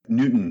day,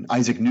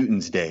 Isaac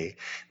Newton's day,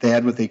 they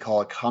had what they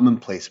call a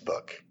commonplace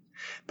book.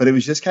 But it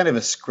was just kind of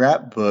a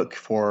scrapbook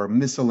for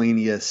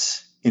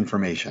miscellaneous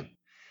information.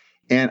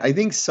 And I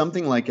think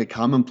something like a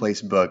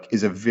commonplace book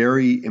is a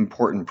very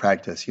important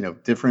practice.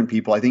 Different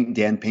people, I think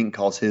Dan Pink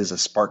calls his a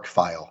spark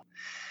file.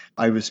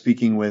 I was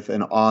speaking with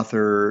an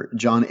author,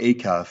 John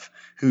Acuff,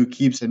 who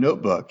keeps a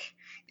notebook.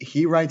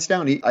 He writes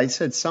down, I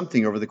said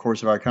something over the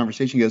course of our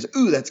conversation. He goes,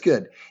 "Ooh, that's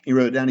good." He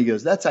wrote it down. He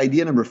goes, "That's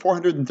idea number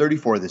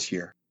 434 this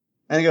year."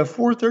 And I go,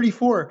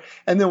 434.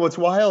 And then what's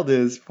wild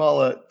is,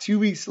 Paula, 2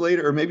 weeks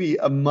later, or maybe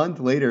a month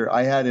later,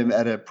 I had him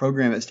at a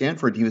program at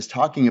Stanford. He was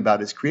talking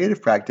about his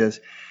creative practice.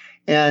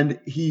 And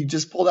he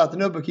just pulled out the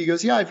notebook. He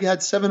goes, "Yeah, I've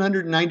had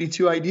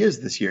 792 ideas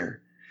this year."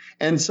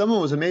 And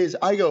someone was amazed.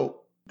 I go,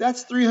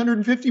 "That's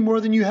 350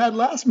 more than you had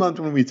last month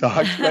when we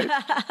talked," right?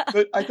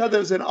 But I thought that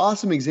was an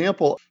awesome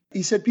example.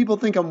 He said, "People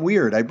think I'm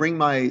weird. I bring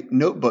my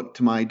notebook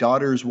to my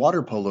daughter's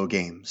water polo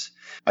games."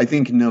 I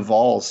think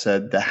Naval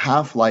said the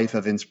half-life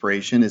of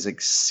inspiration is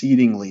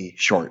exceedingly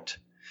short.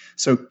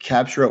 So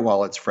capture it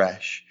while it's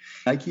fresh.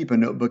 I keep a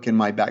notebook in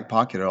my back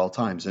pocket at all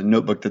times, a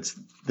notebook that's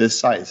this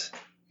size.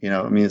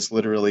 It's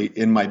literally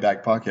in my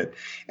back pocket.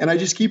 And I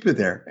just keep it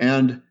there.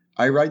 And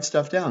I write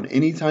stuff down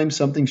anytime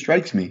something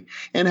strikes me.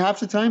 And half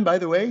the time, by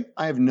the way,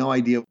 I have no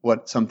idea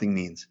what something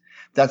means.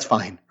 That's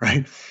fine,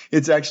 right?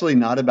 It's actually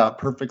not about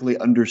perfectly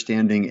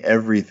understanding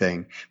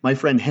everything. My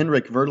friend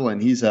Henrik Vertelen,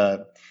 he's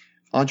a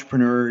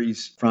entrepreneur.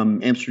 He's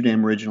from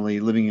Amsterdam originally,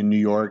 living in New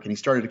York, and he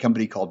started a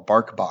company called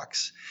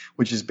BarkBox,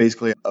 which is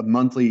basically a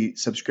monthly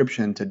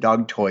subscription to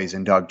dog toys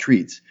and dog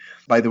treats.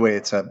 By the way,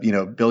 it's a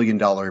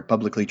billion-dollar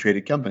publicly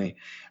traded company.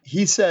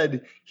 He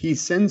said he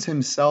sends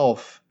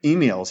himself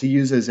emails. He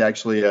uses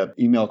actually an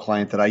email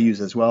client that I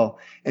use as well.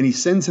 And he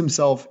sends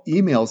himself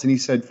emails. And he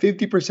said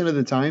 50% of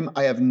the time,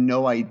 I have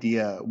no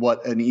idea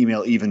what an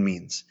email even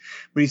means.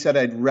 But he said,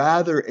 I'd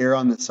rather err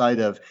on the side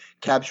of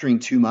capturing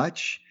too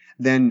much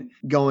than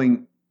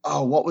going,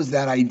 oh, what was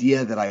that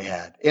idea that I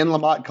had? Anne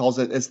Lamott calls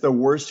it's the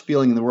worst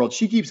feeling in the world.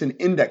 She keeps an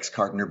index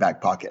card in her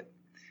back pocket,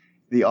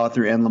 the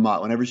author Anne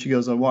Lamott, whenever she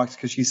goes on walks,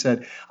 because she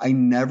said, I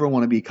never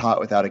want to be caught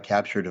without a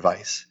capture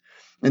device.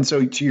 And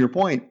so to your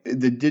point,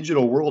 the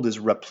digital world is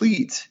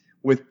replete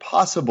with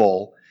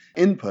possible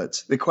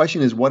inputs. The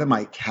question is, what am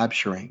I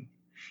capturing?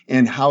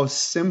 And how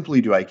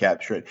simply do I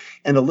capture it?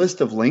 And a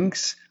list of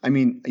links, I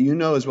mean, you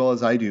know as well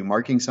as I do,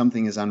 marking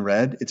something as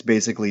unread, it's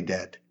basically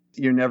dead.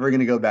 You're never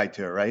going to go back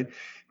to it, right?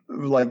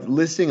 Like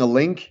listing a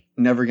link,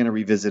 never going to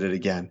revisit it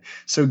again.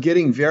 So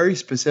getting very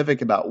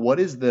specific about what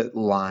is the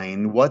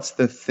line, what's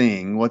the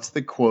thing, what's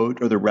the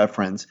quote or the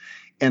reference,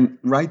 and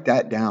write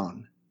that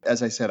down.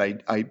 As I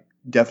said, I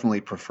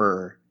definitely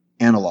prefer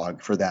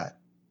analog for that.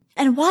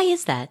 And why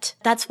is that?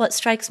 That's what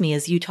strikes me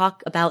as you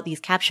talk about these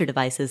capture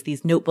devices,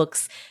 these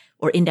notebooks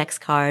or index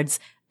cards,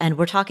 and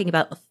we're talking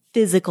about a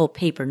physical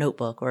paper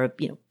notebook or a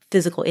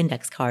physical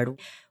index card.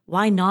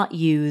 Why not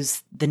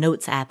use the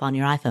Notes app on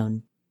your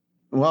iPhone?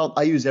 Well,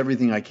 I use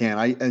everything I can.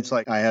 It's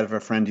like I have a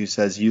friend who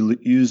says you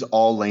use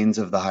all lanes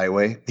of the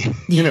highway.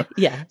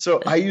 Yeah.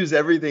 So I use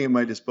everything at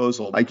my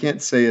disposal. I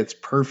can't say it's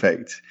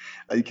perfect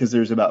because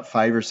there's about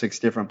 5 or 6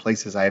 different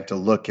places I have to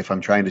look if I'm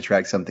trying to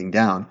track something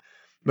down.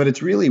 But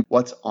it's really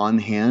what's on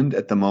hand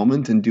at the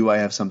moment, and do I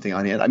have something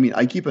on hand? I mean,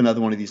 I keep another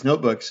one of these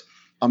notebooks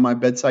on my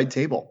bedside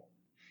table.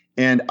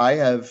 And I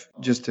have,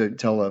 just to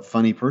tell a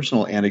funny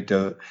personal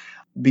anecdote,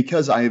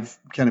 because I've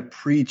kind of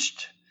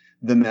preached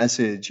the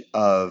message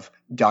of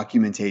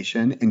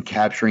documentation and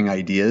capturing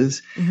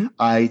ideas,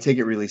 I take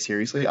it really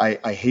seriously.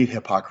 I hate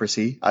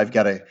hypocrisy. I've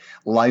got a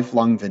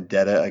lifelong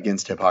vendetta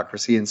against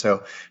hypocrisy. And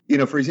so,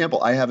 for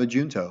example, I have a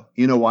Junto.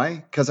 You know why?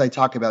 Because I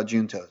talk about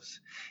Juntos.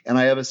 And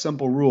I have a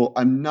simple rule.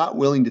 I'm not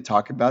willing to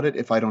talk about it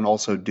if I don't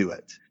also do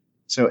it.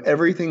 So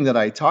everything that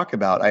I talk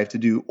about, I have to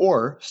do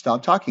or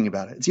stop talking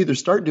about it. It's either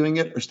start doing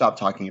it or stop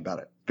talking about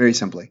it. Very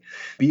simply.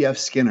 B.F.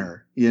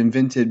 Skinner, he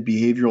invented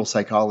behavioral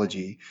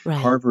psychology. Right.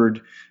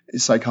 Harvard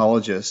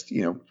psychologist,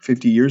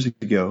 50 years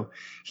ago.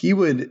 He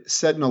would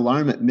set an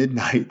alarm at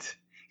midnight,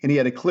 and he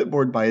had a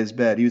clipboard by his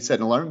bed. He would set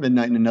an alarm at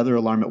midnight and another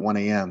alarm at 1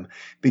 a.m.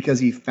 because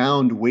he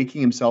found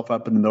waking himself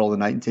up in the middle of the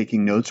night and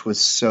taking notes was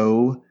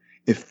so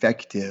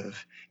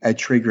effective at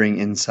triggering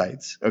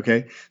insights.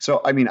 Okay.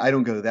 So, I mean, I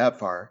don't go that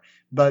far,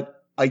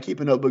 but I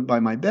keep a notebook by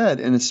my bed.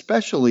 And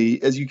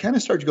especially as you kind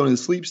of start to go into the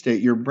sleep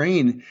state, your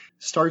brain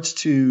starts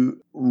to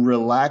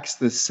relax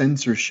the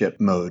censorship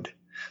mode.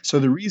 So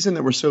the reason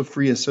that we're so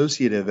free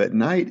associative at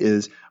night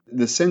is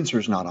the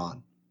sensor's not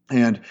on.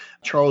 And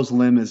Charles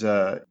Lim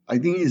I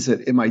think he's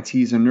at MIT,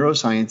 he's a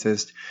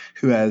neuroscientist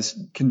who has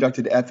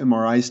conducted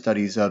fMRI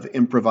studies of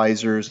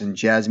improvisers and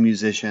jazz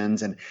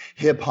musicians and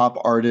hip hop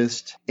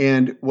artists.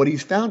 And what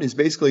he's found is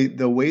basically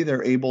the way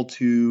they're able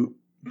to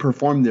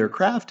perform their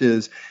craft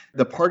is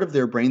the part of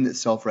their brain that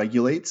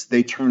self-regulates,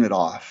 they turn it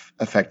off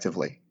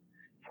effectively.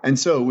 And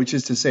so, which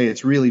is to say,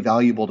 it's really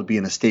valuable to be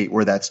in a state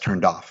where that's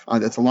turned off.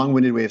 That's a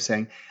long-winded way of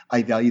saying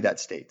I value that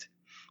state.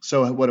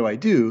 So what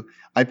do?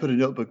 I put a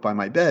notebook by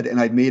my bed, and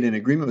I've made an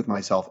agreement with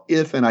myself.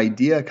 If an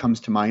idea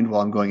comes to mind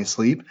while I'm going to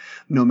sleep,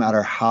 no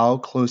matter how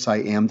close I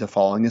am to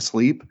falling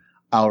asleep,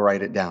 I'll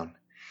write it down.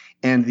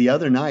 And the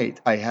other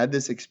night, I had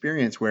this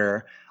experience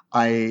where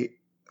I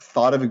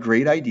thought of a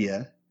great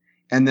idea.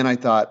 And then I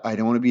thought, I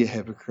don't want to be a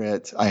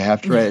hypocrite. I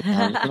have to write it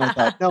down. And I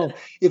thought, no,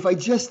 if I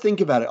just think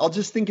about it, I'll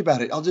just think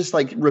about it. I'll just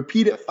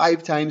repeat it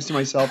 5 times to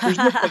myself. There's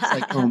no place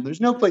like home. There's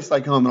no place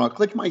like home. And I'll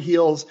click my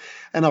heels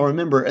and I'll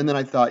remember. And then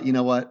I thought, you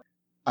know what?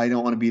 I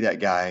don't want to be that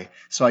guy.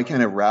 So I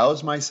kind of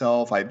rouse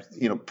myself. I,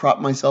 prop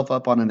myself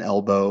up on an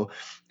elbow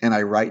and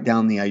I write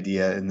down the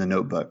idea in the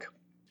notebook.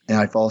 And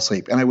I fall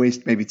asleep and I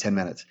waste maybe 10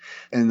 minutes.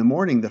 And in the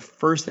morning, the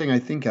first thing I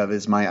think of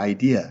is my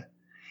idea.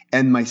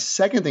 And my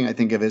second thing I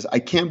think of is, I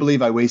can't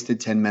believe I wasted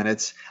 10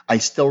 minutes. I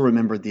still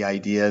remembered the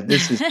idea.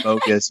 This is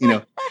focus,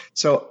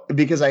 So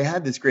because I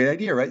had this great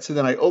idea, right? So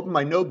then I opened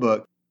my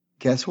notebook.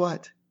 Guess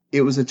what?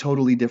 It was a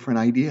totally different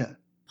idea.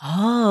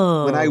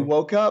 Oh. When I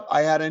woke up,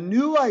 I had a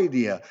new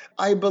idea.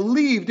 I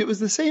believed it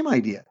was the same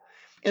idea.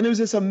 And it was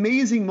this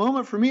amazing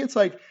moment for me. It's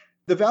like,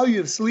 the value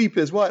of sleep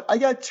is what? I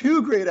got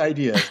 2 great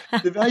ideas.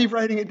 The value of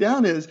writing it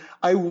down is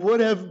I would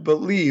have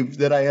believed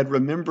that I had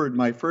remembered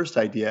my first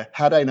idea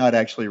had I not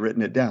actually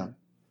written it down.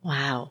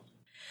 Wow.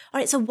 All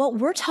right. So what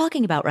we're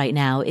talking about right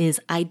now is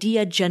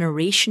idea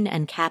generation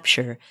and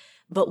capture.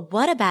 But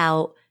what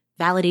about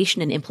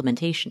validation and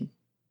implementation?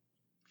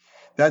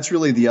 that's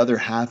really the other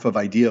half of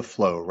idea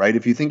flow, right?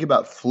 If you think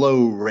about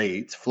flow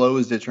rates, flow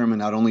is determined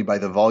not only by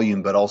the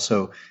volume, but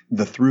also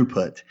the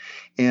throughput.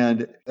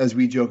 And as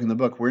we joke in the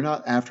book, we're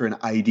not after an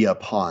idea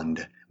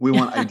pond. We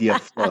want idea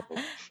flow.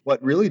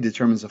 What really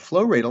determines the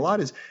flow rate a lot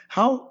is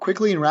how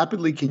quickly and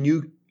rapidly can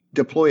you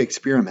deploy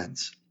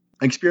experiments.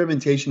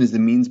 Experimentation is the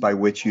means by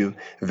which you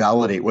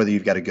validate whether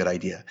you've got a good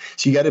idea.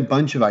 So you got a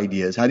bunch of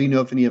ideas. How do you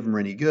know if any of them are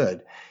any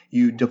good?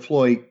 You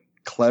deploy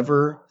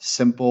clever,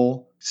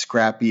 simple,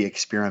 scrappy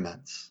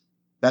experiments.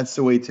 That's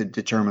the way to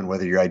determine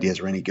whether your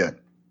ideas are any good.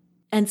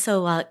 And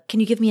so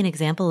can you give me an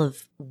example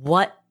of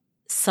what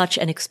such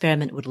an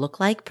experiment would look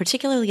like,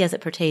 particularly as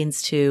it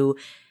pertains to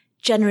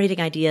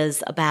generating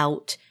ideas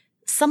about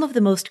some of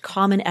the most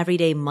common,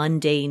 everyday,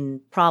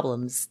 mundane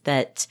problems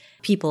that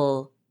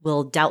people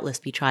will doubtless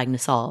be trying to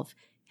solve?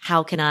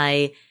 How can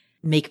I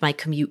make my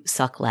commute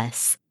suck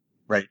less?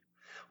 Right.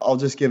 I'll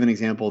just give an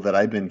example that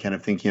I've been kind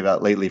of thinking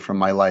about lately from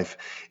my life.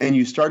 And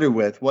you started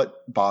with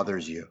what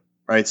bothers you,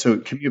 right? So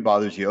commute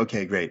bothers you.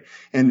 Okay, great.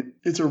 And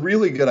it's a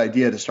really good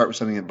idea to start with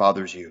something that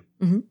bothers you.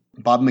 Mm-hmm.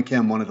 Bob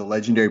McKim, one of the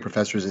legendary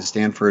professors at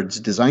Stanford's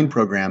design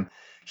program,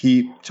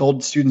 he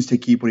told students to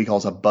keep what he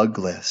calls a bug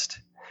list,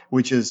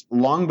 which is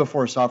long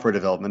before software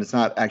development. It's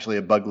not actually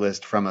a bug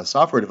list from a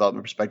software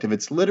development perspective.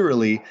 It's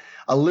literally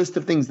a list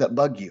of things that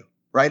bug you.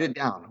 Write it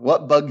down.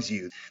 What bugs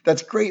you?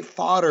 That's great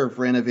fodder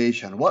for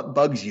innovation. What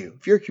bugs you?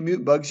 If your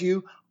commute bugs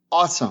you,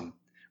 awesome.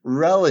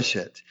 Relish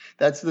it.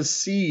 That's the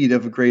seed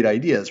of great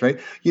ideas,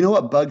 right? You know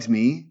what bugs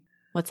me?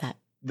 What's that?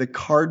 The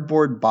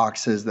cardboard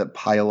boxes that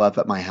pile up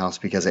at my house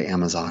because of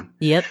Amazon.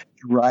 Yep.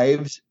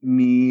 Drives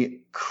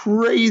me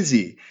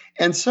crazy.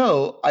 And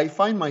so I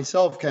find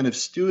myself kind of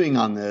stewing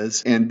on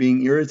this and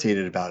being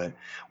irritated about it.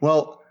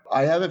 Well,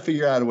 I haven't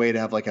figured out a way to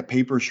have like a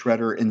paper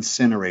shredder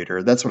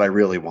incinerator. That's what I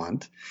really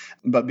want.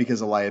 But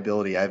because of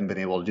liability, I haven't been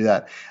able to do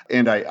that.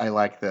 And I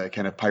lack the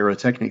kind of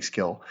pyrotechnic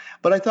skill.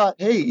 But I thought,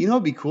 hey, you know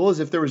what'd be cool is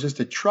if there was just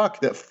a truck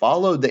that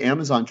followed the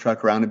Amazon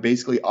truck around and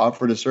basically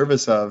offered a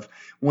service of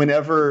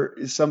whenever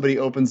somebody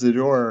opens the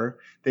door,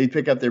 they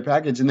pick up their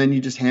package and then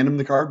you just hand them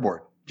the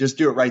cardboard. Just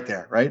do it right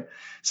there, right?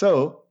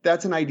 So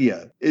that's an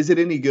idea. Is it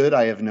any good?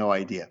 I have no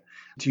idea.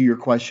 To your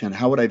question,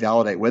 how would I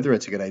validate whether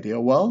it's a good idea?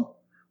 Well,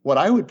 what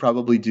I would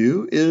probably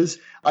do is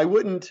I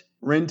wouldn't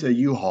rent a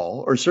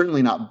U-Haul or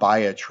certainly not buy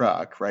a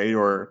truck, right?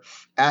 Or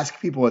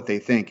ask people what they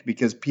think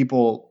because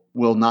people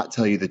will not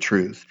tell you the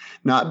truth,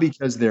 not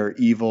because they're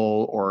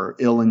evil or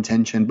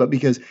ill-intentioned, but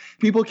because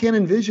people can't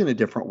envision a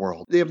different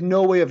world. They have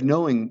no way of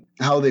knowing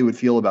how they would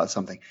feel about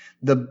something.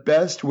 The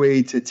best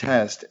way to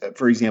test,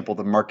 for example,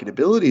 the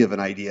marketability of an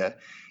idea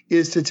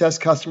is to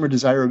test customer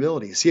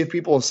desirability, see if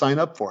people will sign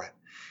up for it.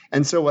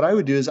 And so what I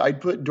would do is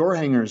I'd put door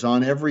hangers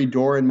on every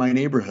door in my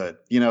neighborhood,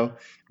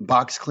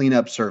 box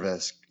cleanup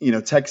service,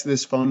 text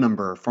this phone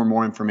number for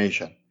more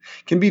information.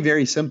 Can be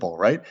very simple,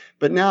 right?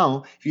 But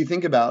now if you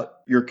think about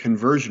your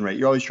conversion rate,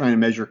 you're always trying to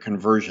measure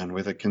conversion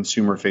with a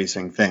consumer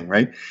facing thing,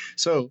 right?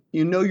 So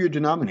you know your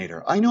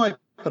denominator. I know I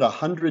put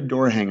 100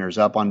 door hangers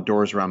up on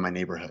doors around my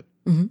neighborhood.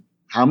 Mm-hmm.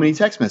 How many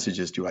text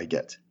messages do I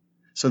get?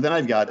 So then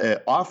I've got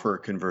an offer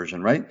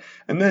conversion, right?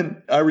 And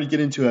then I would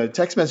get into a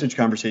text message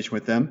conversation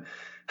with them.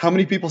 How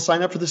many people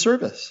sign up for the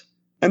service?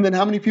 And then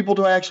how many people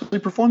do I actually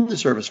perform the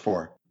service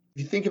for?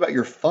 If you think about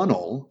your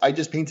funnel, I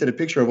just painted a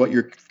picture of what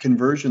your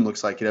conversion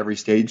looks like at every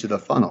stage of the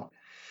funnel.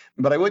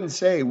 But I wouldn't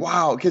say,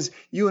 wow, because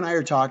you and I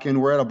are talking,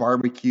 we're at a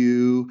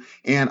barbecue,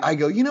 and I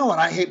go, you know what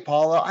I hate,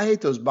 Paula? I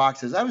hate those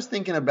boxes. I was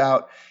thinking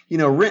about,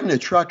 renting a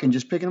truck and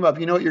just picking them up.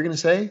 You know what you're going to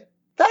say?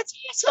 That's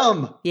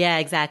awesome. Yeah,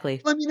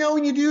 exactly. Let me know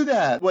when you do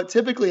that. What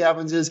typically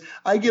happens is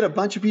I get a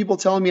bunch of people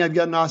telling me I've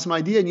got an awesome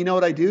idea, and you know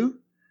what I do?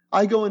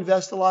 I go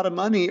invest a lot of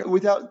money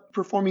without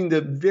performing the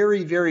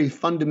very, very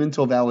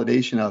fundamental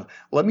validation of,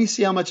 let me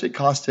see how much it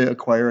costs to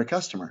acquire a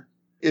customer.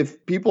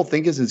 If people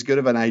think it's as good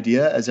of an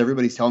idea as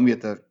everybody's telling me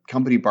at the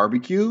company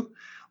barbecue,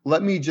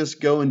 let me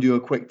just go and do a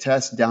quick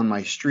test down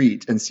my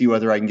street and see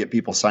whether I can get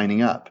people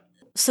signing up.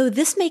 So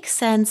this makes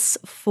sense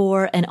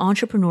for an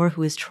entrepreneur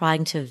who is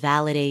trying to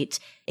validate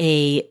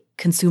a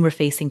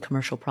consumer-facing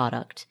commercial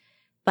product.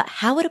 But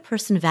how would a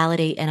person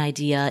validate an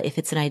idea if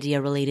it's an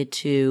idea related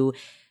to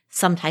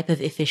some type of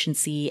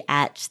efficiency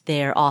at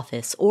their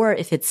office, or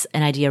if it's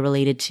an idea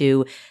related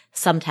to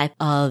some type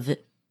of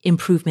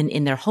improvement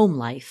in their home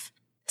life,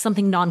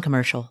 something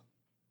non-commercial?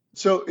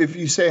 So if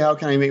you say, how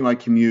can I make my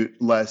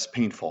commute less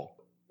painful?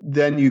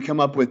 Then you come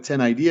up with 10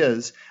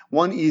 ideas.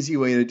 One easy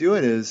way to do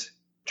it is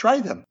try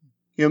them.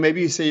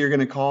 Maybe you say you're going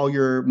to call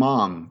your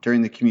mom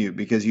during the commute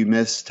because you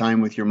miss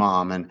time with your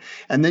mom.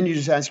 And then you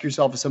just ask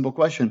yourself a simple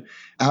question.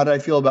 How do I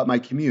feel about my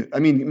commute? I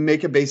mean,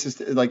 make a basis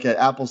like an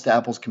apples to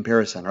apples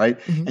comparison, right?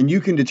 Mm-hmm. And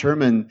you can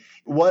determine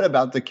what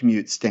about the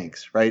commute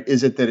stinks, right?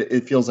 Is it that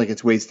it feels like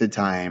it's wasted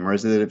time, or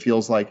is it that it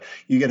feels like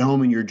you get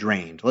home and you're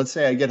drained? Let's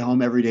say I get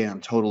home every day and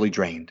I'm totally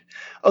drained.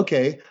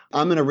 Okay,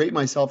 I'm going to rate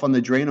myself on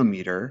the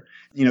drainometer,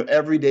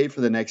 every day for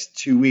the next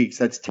 2 weeks.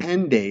 That's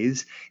 10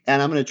 days.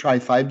 And I'm going to try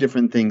 5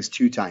 different things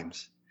 2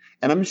 times.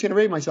 And I'm just going to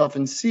rate myself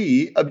and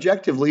see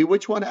objectively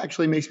which one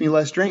actually makes me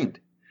less drained.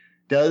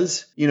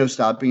 Does,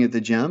 stopping at the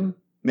gym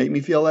make me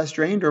feel less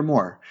drained or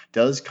more?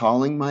 Does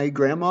calling my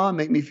grandma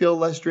make me feel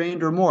less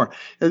drained or more?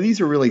 Now, these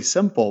are really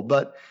simple,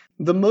 but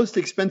the most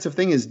expensive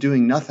thing is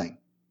doing nothing.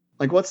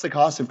 Like, what's the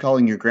cost of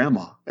calling your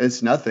grandma?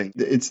 It's nothing.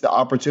 It's the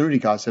opportunity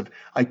cost of,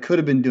 I could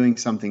have been doing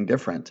something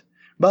different.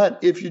 But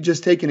if you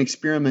just take an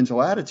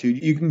experimental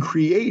attitude, you can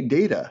create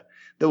data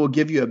that will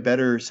give you a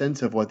better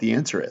sense of what the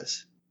answer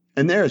is.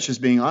 And there, it's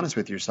just being honest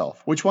with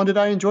yourself. Which one did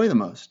I enjoy the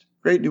most?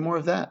 Great, do more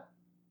of that.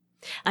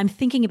 I'm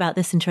thinking about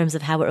this in terms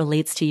of how it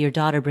relates to your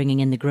daughter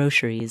bringing in the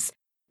groceries.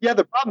 Yeah,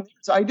 the problem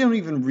is I didn't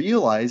even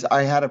realize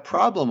I had a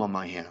problem on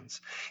my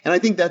hands. And I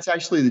think that's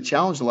actually the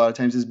challenge a lot of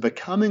times, is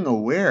becoming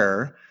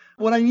aware.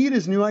 What I need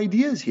is new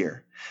ideas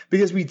here,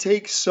 because we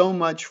take so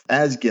much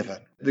as given.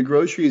 The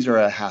groceries are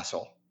a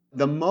hassle.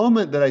 The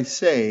moment that I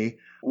say,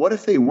 what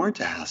if they weren't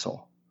a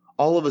hassle?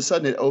 All of a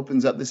sudden, it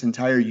opens up this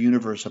entire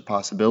universe of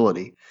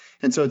possibility.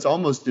 And so it's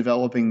almost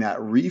developing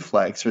that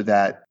reflex or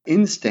that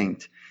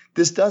instinct.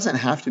 This doesn't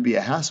have to be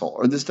a hassle,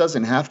 or this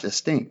doesn't have to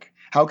stink.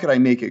 How could I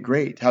make it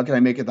great? How can I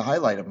make it the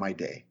highlight of my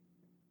day?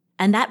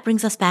 And that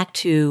brings us back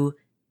to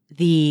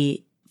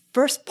the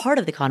first part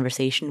of the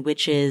conversation,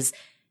 which is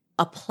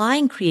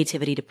applying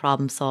creativity to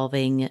problem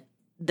solving.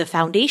 The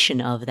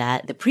foundation of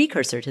that, the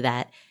precursor to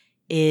that,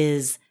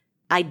 is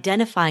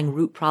identifying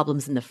root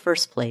problems in the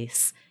first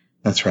place.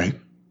 That's right.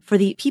 For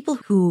the people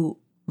who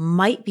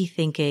might be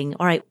thinking,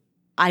 all right,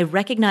 I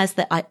recognize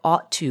that I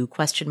ought to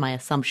question my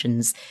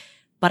assumptions,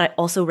 but I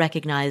also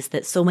recognize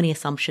that so many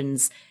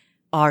assumptions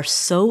are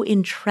so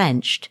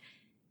entrenched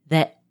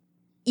that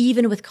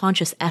even with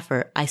conscious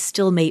effort, I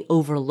still may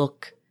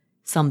overlook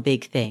some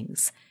big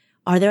things.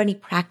 Are there any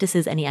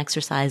practices, any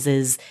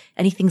exercises,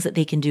 any things that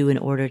they can do in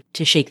order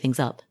to shake things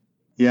up?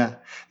 Yeah,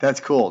 that's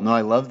cool. No,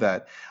 I love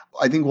that.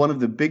 I think one of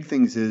the big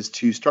things is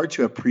to start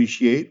to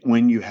appreciate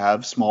when you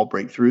have small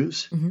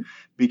breakthroughs,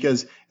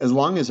 because as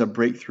long as a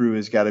breakthrough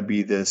has got to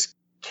be this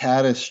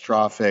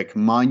catastrophic,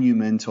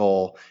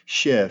 monumental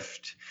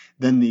shift,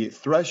 then the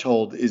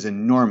threshold is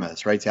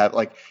enormous, right? To have,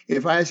 like,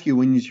 if I ask you,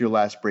 when is your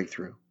last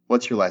breakthrough?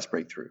 What's your last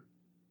breakthrough?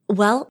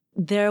 Well,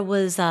 there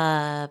was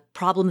a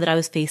problem that I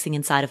was facing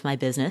inside of my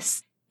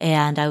business,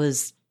 and I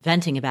was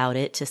venting about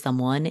it to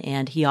someone,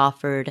 and he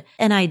offered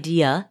an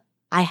idea.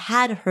 I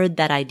had heard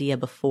that idea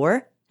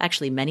before,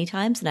 actually many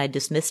times, and I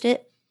dismissed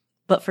it.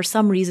 But for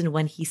some reason,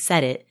 when he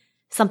said it,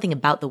 something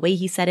about the way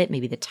he said it,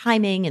 maybe the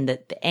timing and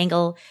the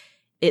angle,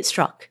 it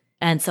struck.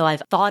 And so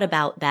I've thought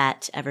about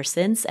that ever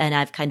since, and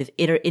I've kind of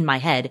in my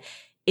head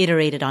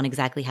iterated on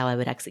exactly how I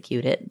would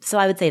execute it. So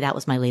I would say that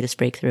was my latest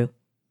breakthrough.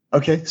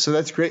 Okay, so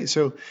that's great.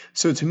 So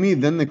to me,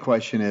 then the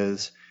question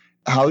is,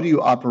 how do you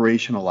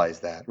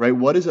operationalize that, right?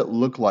 What does it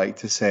look like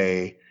to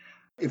say,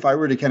 if I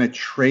were to kind of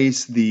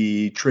trace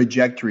the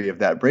trajectory of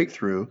that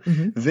breakthrough,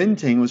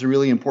 venting was a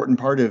really important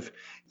part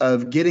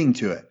of getting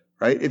to it,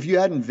 right? If you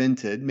hadn't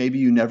vented, maybe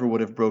you never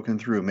would have broken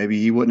through. Maybe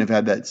he wouldn't have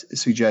had that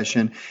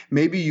suggestion.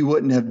 Maybe you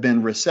wouldn't have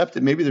been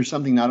receptive. Maybe there's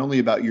something not only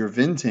about your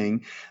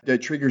venting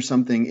that triggers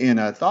something in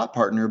a thought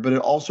partner, but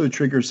it also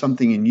triggers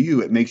something in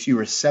you. It makes you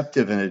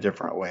receptive in a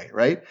different way,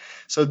 right?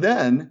 So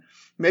then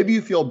maybe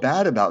you feel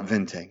bad about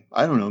venting.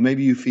 I don't know.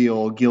 Maybe you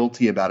feel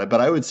guilty about it.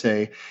 But I would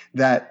say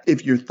that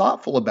if you're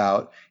thoughtful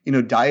about,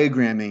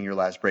 diagramming your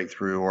last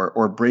breakthrough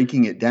or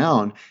breaking it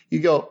down, you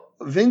go,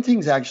 venting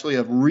is actually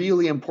a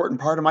really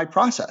important part of my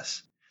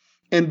process.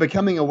 And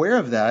becoming aware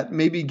of that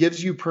maybe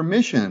gives you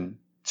permission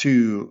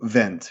to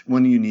vent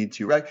when you need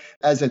to, right?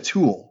 As a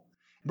tool.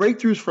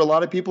 Breakthroughs for a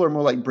lot of people are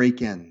more like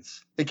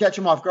break-ins. They catch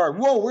them off guard.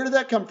 Whoa, where did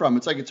that come from?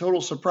 It's like a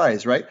total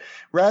surprise, right?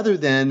 Rather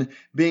than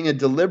being a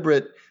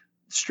deliberate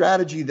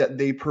strategy that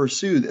they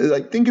pursue.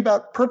 Like, think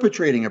about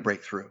perpetrating a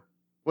breakthrough.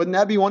 Wouldn't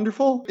that be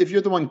wonderful? If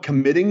you're the one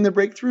committing the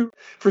breakthrough,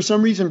 for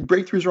some reason,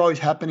 breakthroughs are always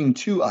happening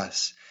to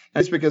us.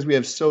 And it's because we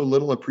have so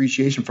little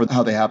appreciation for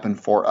how they happen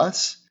for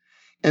us.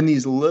 And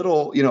these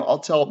little, I'll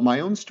tell my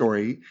own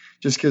story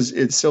just because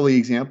it's a silly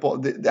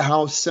example,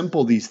 how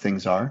simple these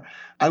things are.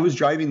 I was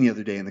driving the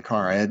other day in the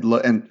car.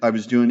 And I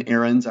was doing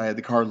errands. I had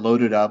the car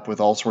loaded up with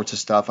all sorts of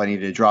stuff I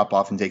needed to drop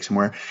off and take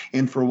somewhere.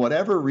 And for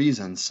whatever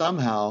reason,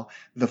 somehow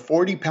the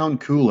 40-pound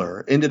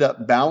cooler ended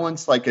up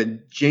balanced like a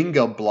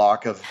Jenga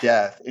block of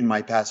death in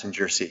my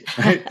passenger seat,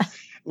 right?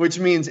 Which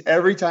means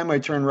every time I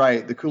turn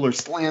right, the cooler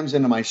slams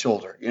into my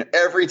shoulder.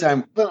 Every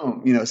time,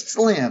 boom,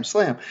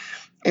 slam.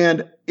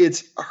 And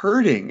it's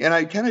hurting. And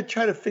I kind of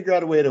try to figure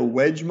out a way to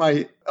wedge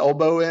my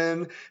elbow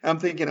in. And I'm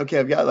thinking, okay,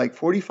 I've got like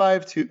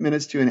 45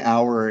 minutes to an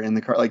hour in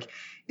the car. Like,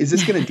 is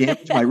this going to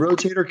damage my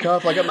rotator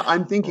cuff? Like,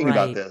 I'm thinking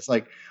about this.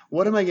 Like,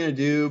 what am I going to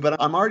do? But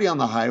I'm already on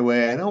the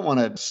highway. I don't want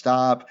to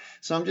stop.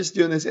 So I'm just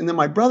doing this. And then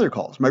my brother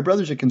calls. My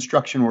brother's a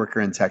construction worker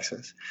in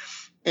Texas.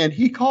 And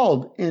he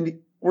called, and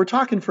we're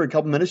talking for a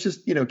couple minutes,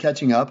 just,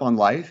 catching up on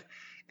life.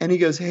 And he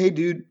goes, hey,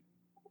 dude,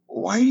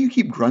 why do you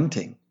keep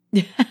grunting?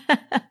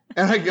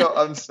 And I go,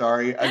 I'm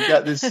sorry. I've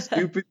got this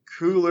stupid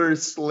cooler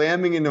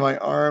slamming into my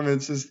arm. I'm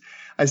going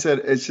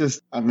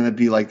to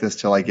be like this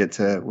till I get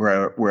to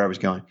where I was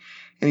going.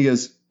 And he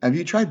goes, have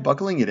you tried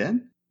buckling it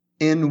in?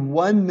 In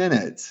 1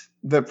 minute,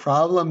 the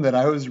problem that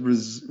I was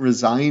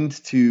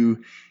resigned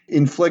to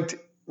inflict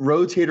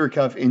rotator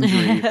cuff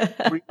injury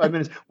for 45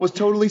 minutes was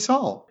totally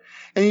solved.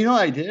 And you know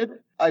what I did?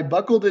 I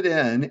buckled it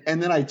in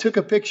and then I took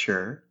a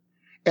picture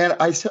and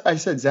I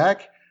said,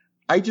 Zach,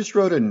 I just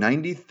wrote a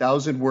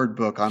 90,000 word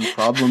book on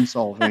problem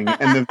solving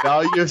and the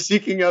value of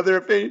seeking other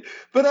opinions,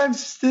 but I'm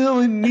still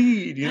in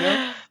need,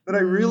 But I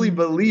really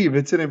believe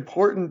it's an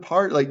important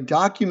part, like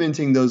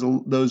documenting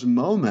those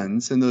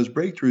moments and those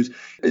breakthroughs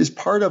is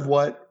part of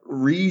what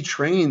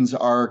retrains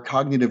our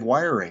cognitive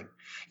wiring.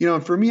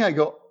 And for me,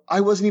 I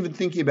wasn't even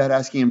thinking about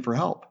asking him for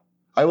help.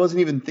 I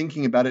wasn't even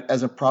thinking about it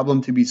as a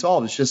problem to be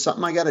solved. It's just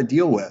something I got to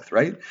deal with,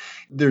 right?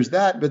 There's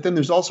that, but then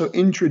there's also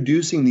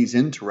introducing these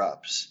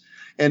interrupts.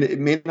 And it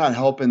may not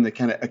help in the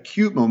kind of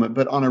acute moment,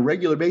 but on a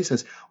regular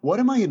basis, what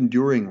am I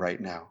enduring right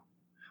now?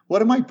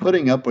 What am I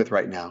putting up with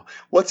right now?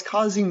 What's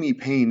causing me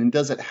pain and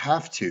does it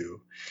have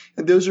to?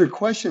 And those are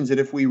questions that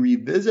if we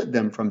revisit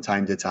them from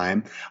time to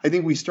time, I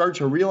think we start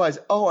to realize,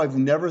 oh, I've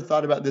never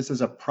thought about this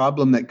as a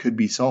problem that could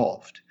be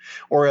solved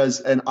or as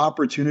an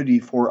opportunity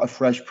for a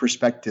fresh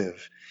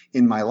perspective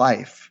in my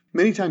life.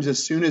 Many times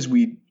as soon as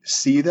we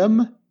see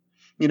them,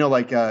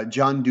 like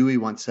John Dewey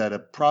once said, a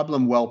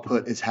problem well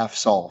put is half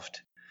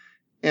solved.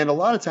 And a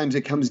lot of times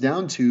it comes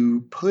down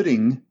to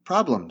putting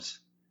problems,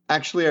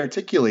 actually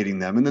articulating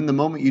them. And then the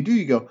moment you do,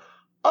 you go,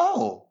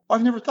 oh,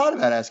 I've never thought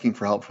about asking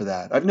for help for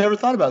that. I've never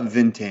thought about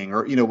venting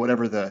or,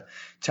 whatever the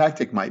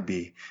tactic might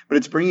be. But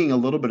it's bringing a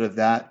little bit of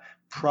that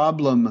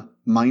problem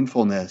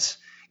mindfulness.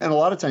 And a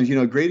lot of times,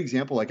 a great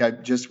example, like I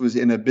just was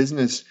in a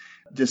business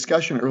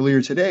discussion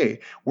earlier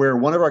today where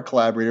one of our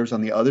collaborators on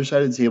the other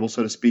side of the table,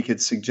 so to speak,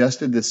 had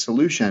suggested this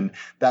solution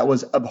that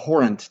was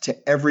abhorrent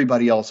to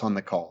everybody else on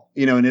the call,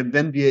 and it had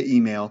been via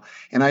email.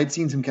 And I'd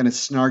seen some kind of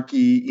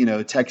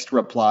snarky, text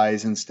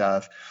replies and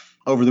stuff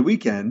over the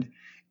weekend.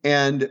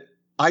 And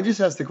I just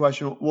asked the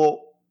question,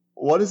 well,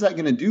 what is that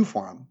going to do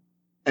for him?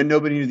 And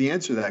nobody knew the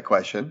answer to that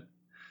question.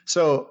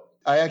 So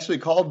I actually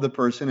called the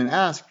person and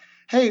asked,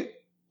 hey,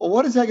 well,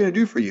 what is that going to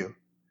do for you?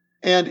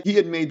 And he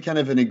had made kind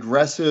of an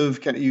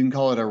aggressive, you can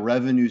call it a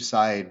revenue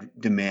side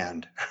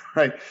demand,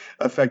 right?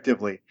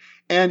 Effectively.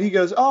 And he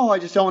goes, oh, I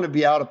just don't want to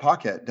be out of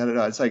pocket. Da, da,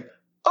 da. It's like,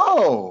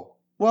 oh,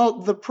 well,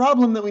 the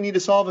problem that we need to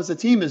solve as a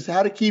team is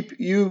how to keep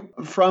you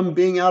from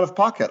being out of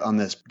pocket on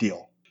this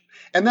deal.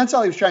 And that's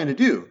all he was trying to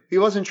do. He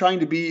wasn't trying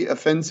to be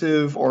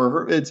offensive or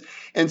hurt.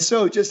 And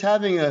so just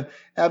having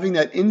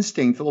that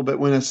instinct a little bit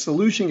when a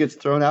solution gets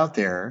thrown out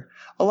there,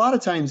 a lot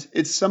of times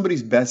it's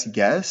somebody's best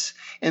guess.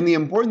 And the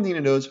important thing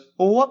to know is,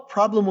 well, what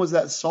problem was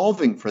that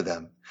solving for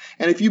them?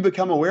 And if you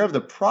become aware of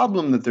the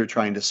problem that they're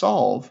trying to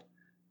solve,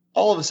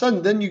 all of a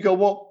sudden, then you go,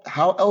 well,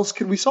 how else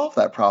could we solve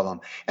that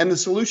problem? And the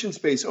solution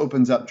space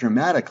opens up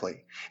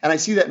dramatically. And I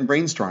see that in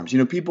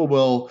brainstorms. People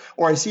will,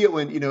 or I see it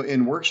when,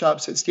 in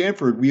workshops at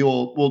Stanford,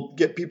 we'll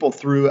get people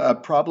through a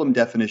problem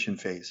definition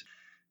phase.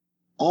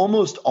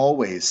 Almost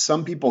always,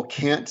 some people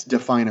can't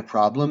define a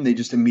problem. They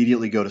just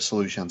immediately go to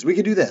solutions. We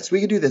could do this. We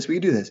could do this. We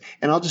could do this.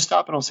 And I'll just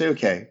stop and I'll say,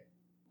 okay,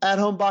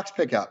 at-home box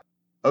pickup.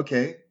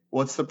 Okay,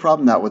 what's the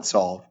problem that would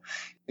solve?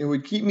 It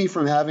would keep me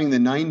from having the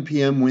 9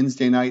 p.m.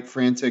 Wednesday night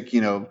frantic,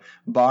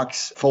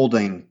 box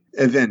folding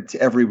event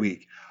every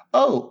week.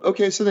 Oh,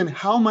 okay. So then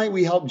how might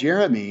we help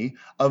Jeremy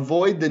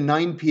avoid the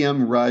 9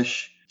 p.m.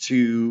 rush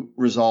to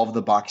resolve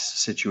the box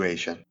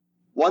situation?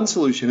 One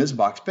solution is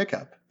box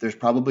pickup. There's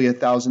probably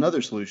 1,000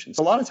 other solutions.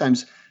 A lot of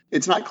times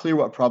it's not clear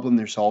what problem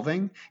they're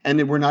solving,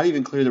 and we're not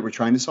even clear that we're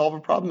trying to solve a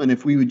problem. And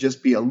if we would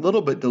just be a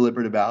little bit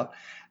deliberate about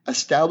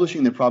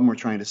establishing the problem we're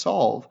trying to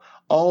solve,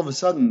 all of a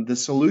sudden the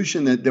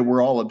solution that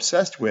we're all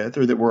obsessed with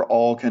or that we're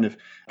all kind of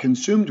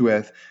consumed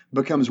with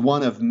becomes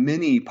one of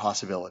many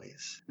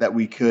possibilities that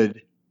we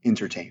could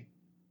entertain.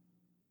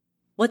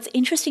 What's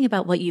interesting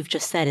about what you've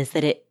just said is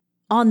that it,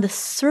 on the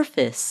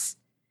surface,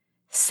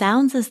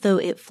 sounds as though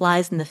it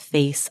flies in the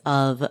face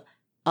of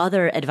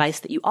other advice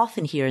that you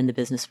often hear in the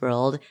business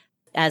world.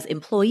 As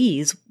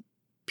employees,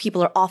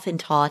 people are often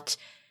taught,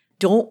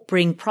 don't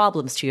bring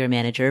problems to your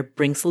manager,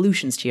 bring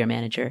solutions to your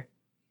manager.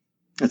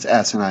 That's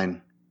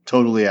asinine.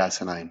 Totally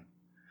asinine.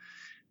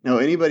 No,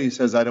 anybody who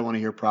says, I don't want to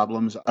hear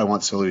problems, I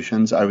want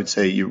solutions, I would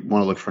say you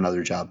want to look for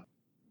another job.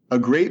 A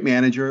great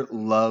manager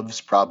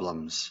loves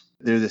problems.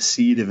 They're the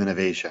seed of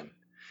innovation.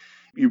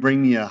 You bring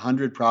me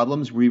 100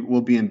 problems, we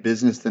will be in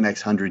business the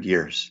next 100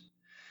 years.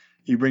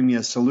 You bring me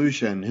a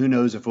solution, who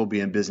knows if we'll be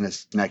in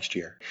business next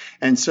year.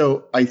 And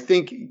so I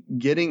think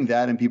getting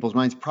that in people's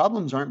minds,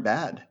 problems aren't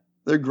bad.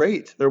 They're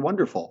great. They're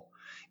wonderful.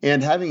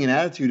 And having an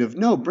attitude of,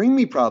 no, bring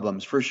me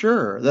problems for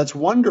sure. That's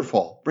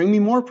wonderful. Bring me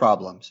more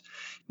problems.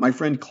 My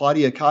friend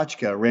Claudia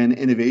Kachka ran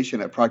innovation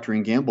at Procter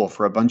 & Gamble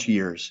for a bunch of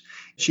years.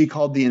 She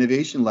called the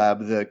innovation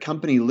lab the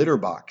company litter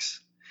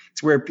box.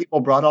 It's where people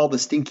brought all the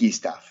stinky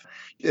stuff.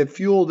 It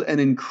fueled an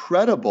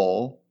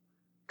incredible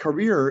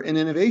career in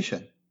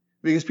innovation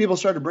because people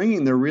started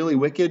bringing their really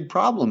wicked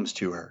problems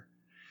to her.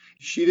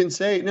 She didn't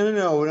say,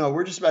 no,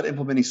 we're just about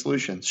implementing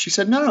solutions. She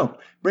said, no,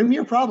 bring me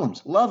your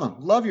problems. Love them.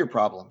 Love your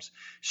problems.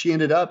 She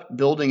ended up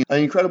building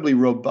an incredibly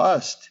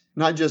robust,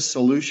 not just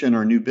solution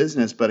or new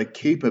business, but a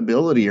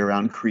capability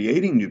around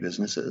creating new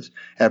businesses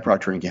at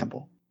Procter &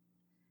 Gamble.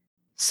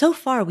 So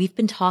far, we've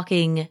been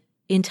talking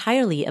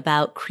entirely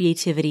about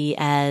creativity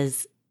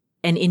as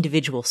an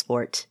individual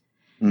sport.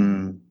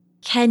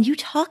 Can you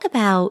talk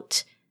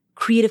about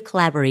creative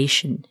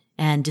collaboration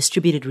and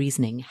distributed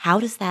reasoning? How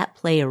does that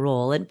play a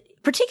role? And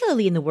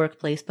particularly in the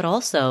workplace, but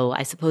also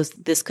I suppose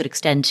this could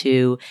extend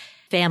to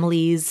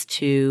families,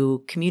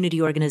 to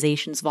community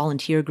organizations,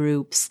 volunteer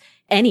groups,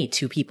 any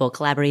two people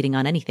collaborating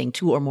on anything,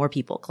 two or more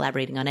people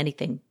collaborating on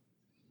anything.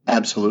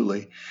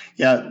 Absolutely.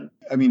 Yeah.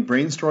 I mean,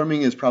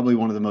 brainstorming is probably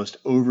one of the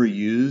most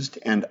overused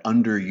and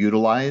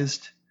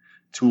underutilized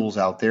tools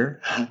out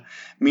there,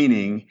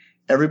 meaning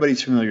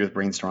everybody's familiar with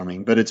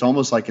brainstorming, but it's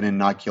almost like an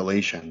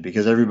inoculation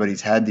because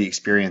everybody's had the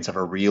experience of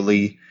a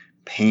really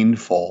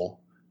painful,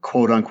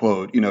 quote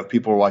unquote, if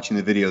people were watching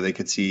the video, they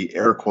could see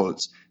air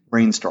quotes,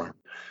 brainstorm.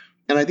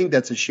 And I think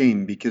that's a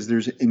shame because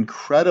there's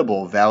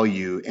incredible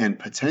value and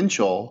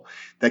potential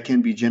that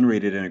can be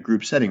generated in a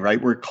group setting,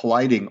 right? We're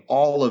colliding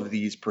all of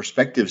these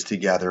perspectives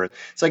together.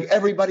 It's like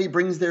everybody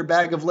brings their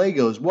bag of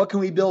Legos. What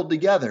can we build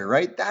together,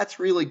 right? That's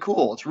really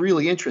cool. It's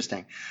really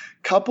interesting.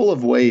 Couple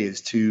of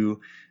ways to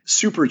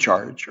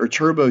supercharge or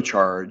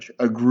turbocharge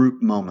a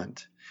group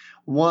moment.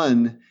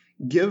 One,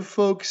 give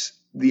folks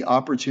the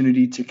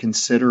opportunity to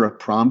consider a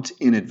prompt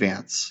in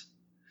advance.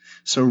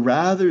 So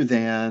rather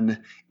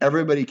than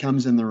everybody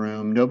comes in the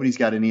room, nobody's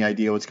got any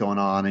idea what's going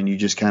on, and you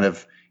just kind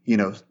of,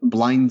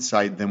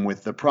 blindside them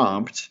with the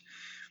prompt,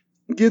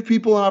 give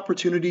people an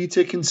opportunity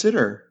to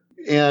consider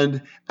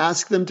and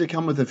ask them to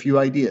come with a few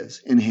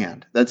ideas in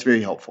hand. That's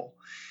very helpful.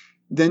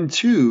 Then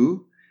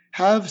two,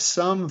 have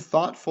some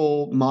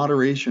thoughtful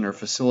moderation or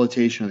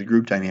facilitation of the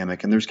group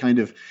dynamic. And there's kind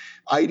of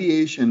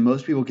ideation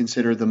most people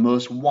consider the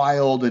most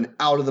wild and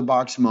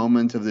out-of-the-box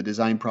moment of the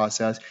design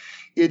process.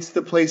 It's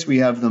the place we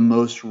have the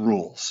most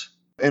rules.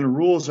 And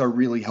rules are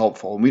really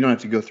helpful. And we don't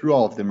have to go through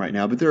all of them right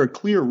now, but there are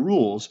clear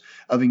rules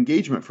of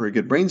engagement for a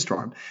good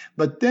brainstorm.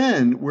 But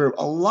then where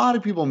a lot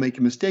of people make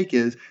a mistake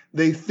is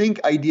they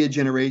think idea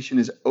generation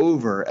is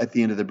over at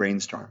the end of the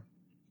brainstorm.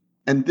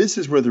 And this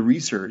is where the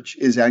research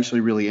is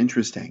actually really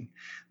interesting.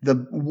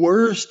 The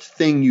worst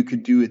thing you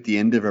could do at the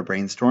end of a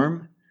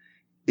brainstorm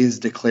is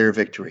declare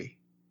victory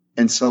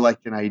and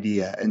select an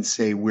idea and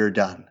say, we're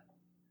done.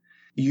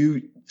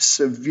 You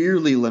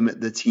severely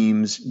limit the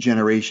team's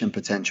generation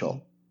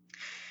potential.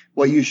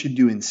 What you should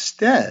do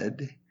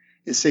instead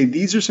is say,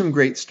 these are some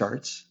great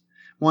starts.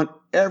 I want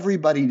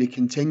everybody to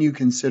continue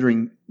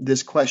considering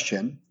this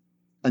question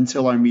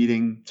until our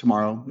meeting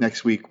tomorrow,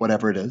 next week,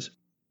 whatever it is,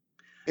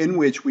 in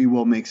which we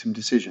will make some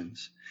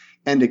decisions.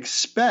 And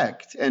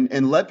expect,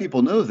 and let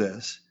people know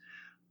this,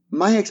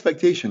 my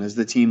expectation as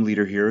the team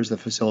leader here, as the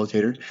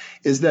facilitator,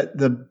 is that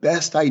the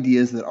best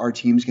ideas that our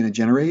team's going to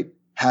generate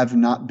have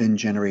not been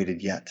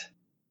generated yet.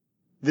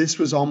 This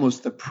was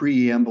almost the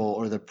preamble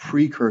or the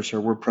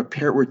precursor.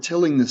 We're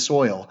tilling the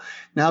soil.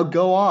 Now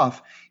go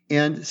off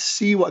and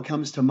see what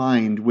comes to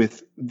mind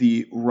with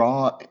the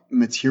raw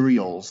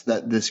materials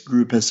that this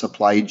group has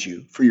supplied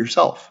you for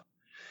yourself.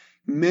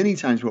 Many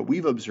times what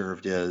we've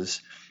observed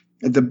is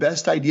the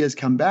best ideas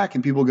come back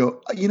and people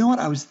go, you know what?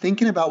 I was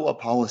thinking about what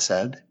Paula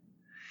said.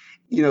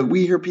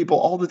 We hear people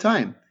all the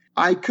time.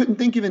 I couldn't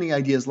think of any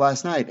ideas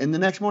last night. And the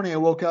next morning I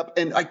woke up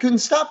and I couldn't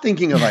stop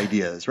thinking of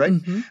ideas, right?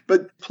 Mm-hmm.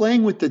 But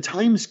playing with the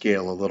time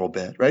scale a little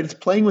bit, right? It's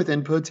playing with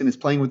inputs and it's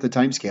playing with the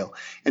time scale.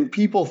 And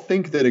people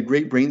think that a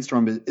great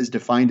brainstorm is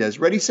defined as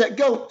ready, set,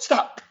 go,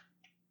 stop,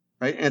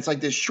 right? And it's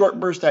like this short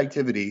burst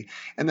activity.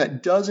 And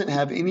that doesn't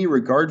have any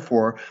regard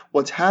for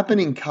what's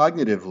happening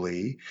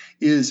cognitively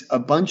is a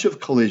bunch of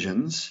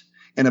collisions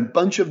and a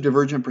bunch of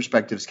divergent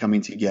perspectives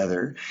coming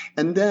together.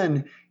 And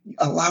then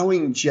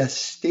allowing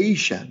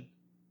gestation,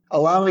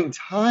 allowing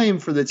time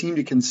for the team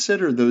to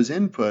consider those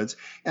inputs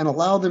and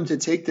allow them to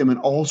take them in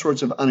all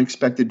sorts of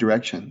unexpected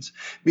directions,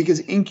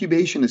 because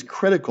incubation is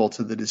critical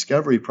to the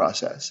discovery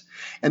process.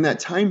 And that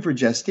time for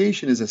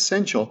gestation is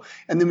essential.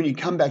 And then when you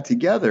come back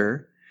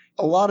together,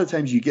 a lot of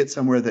times you get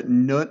somewhere that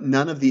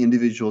none of the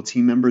individual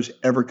team members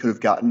ever could have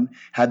gotten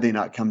had they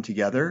not come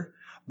together,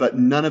 but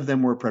none of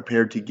them were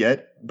prepared to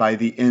get by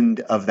the end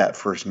of that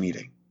first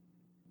meeting.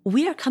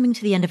 We are coming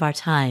to the end of our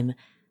time.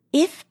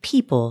 If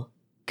people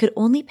could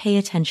only pay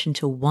attention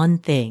to one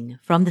thing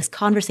from this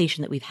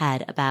conversation that we've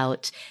had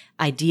about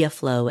idea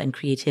flow and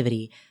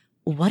creativity,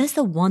 what is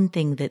the one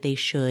thing that they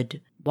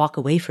should walk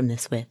away from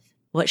this with?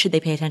 What should they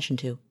pay attention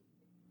to?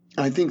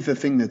 I think the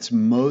thing that's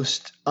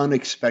most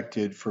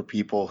unexpected for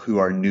people who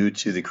are new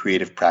to the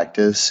creative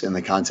practice in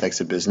the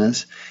context of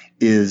business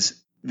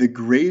is the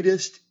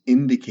greatest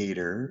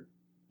indicator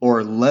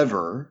or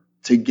lever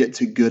to get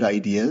to good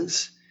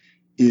ideas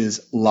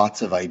is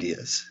lots of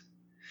ideas.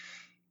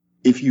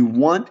 If you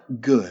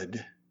want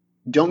good,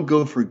 don't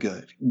go for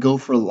good. Go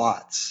for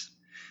lots.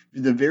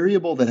 The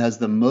variable that has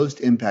the most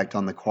impact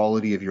on the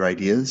quality of your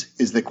ideas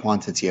is the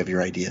quantity of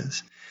your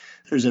ideas.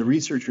 There's a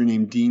researcher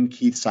named Dean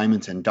Keith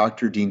Simonton,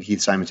 Dr. Dean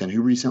Keith Simonton,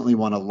 who recently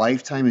won a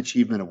Lifetime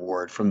Achievement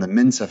Award from the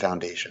Mensa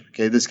Foundation.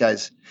 Okay, this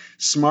guy's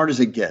smart as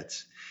it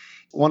gets.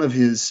 One of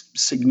his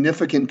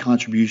significant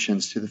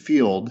contributions to the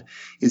field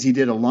is he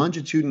did a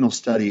longitudinal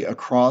study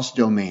across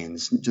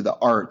domains to the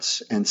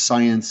arts and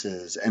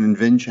sciences and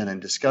invention and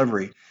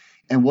discovery.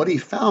 And what he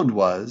found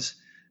was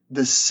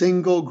the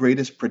single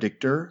greatest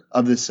predictor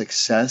of the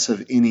success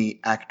of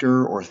any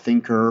actor or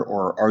thinker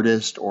or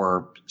artist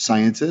or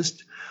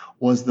scientist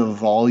was the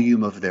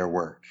volume of their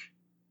work.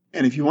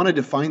 And if you want to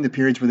define the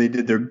periods where they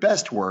did their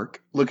best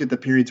work, look at the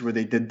periods where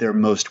they did their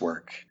most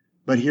work.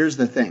 But here's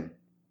the thing.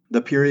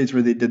 The periods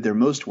where they did their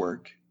most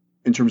work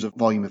in terms of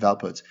volume of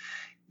outputs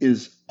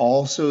is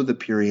also the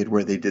period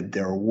where they did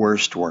their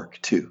worst work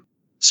too.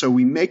 So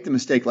we make the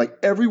mistake, like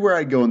everywhere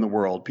I go in the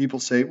world, people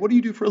say, what do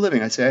you do for a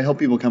living? I say, I help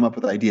people come up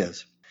with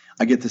ideas.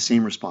 I get the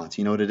same response.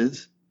 You know what it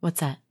is? What's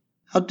that?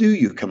 How do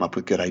you come up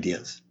with good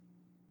ideas?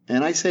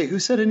 And I say, who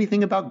said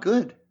anything about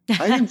good?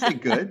 I didn't say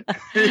good,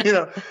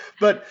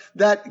 but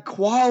that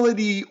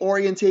quality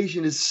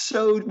orientation is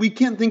we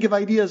can't think of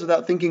ideas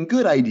without thinking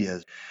good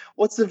ideas.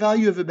 What's the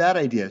value of a bad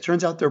idea? It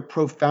turns out they're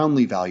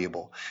profoundly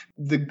valuable.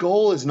 The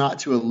goal is not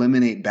to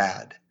eliminate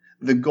bad.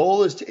 The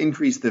goal is to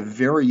increase the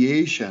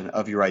variation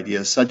of your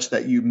ideas such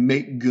that you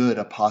make good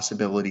a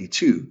possibility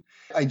too.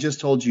 I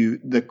just told you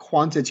the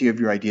quantity of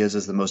your ideas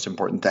is the most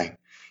important thing.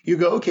 You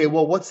go, okay,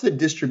 well, what's the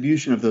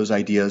distribution of those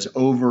ideas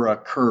over a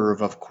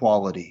curve of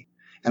quality?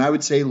 And I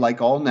would say,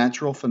 like all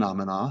natural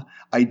phenomena,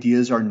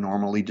 ideas are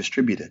normally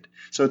distributed.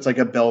 So it's like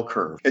a bell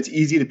curve. It's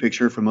easy to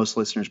picture for most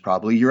listeners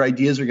probably. Your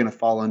ideas are going to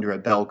fall under a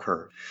bell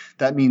curve.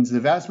 That means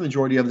the vast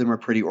majority of them are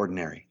pretty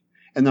ordinary.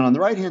 And then on the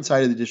right-hand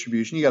side of the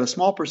distribution, you got a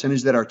small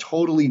percentage that are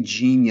totally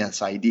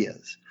genius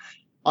ideas.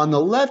 On the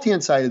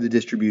left-hand side of the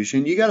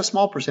distribution, you got a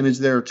small percentage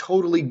that are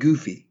totally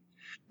goofy.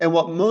 And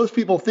what most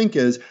people think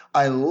is,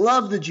 I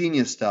love the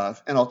genius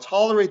stuff and I'll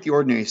tolerate the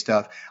ordinary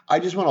stuff. I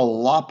just want to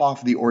lop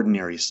off the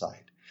ordinary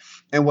side.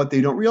 And what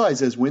they don't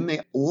realize is when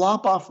they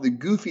lop off the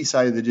goofy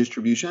side of the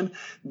distribution,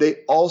 they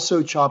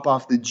also chop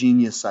off the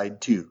genius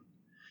side too.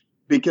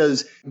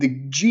 Because the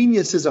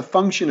genius is a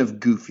function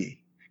of goofy.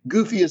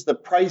 Goofy is the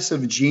price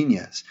of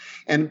genius.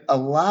 And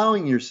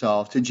allowing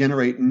yourself to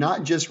generate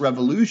not just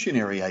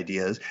revolutionary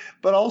ideas,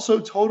 but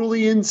also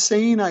totally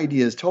insane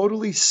ideas,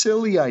 totally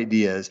silly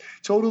ideas,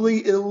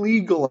 totally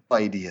illegal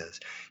ideas.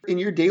 In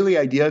your daily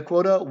idea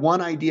quota,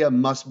 one idea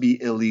must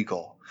be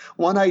illegal.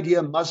 One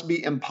idea must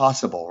be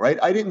impossible, right?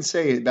 I didn't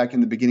say it back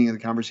in the beginning of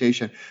the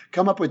conversation,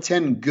 come up with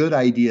 10 good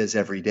ideas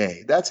every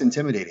day. That's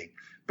intimidating.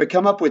 But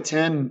come up with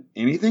 10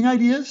 anything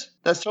ideas?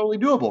 That's totally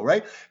doable,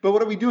 right? But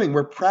what are we doing?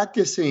 We're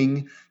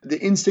practicing the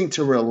instinct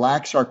to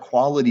relax our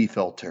quality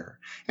filter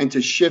and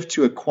to shift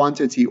to a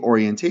quantity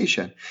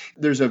orientation.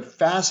 There's a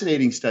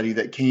fascinating study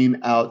that came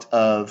out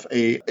of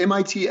a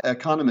MIT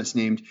economist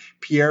named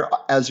Pierre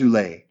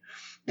Azoulay.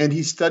 And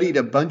he studied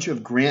a bunch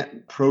of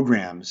grant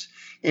programs.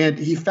 And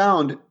he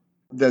found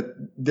that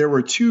there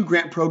were 2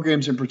 grant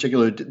programs in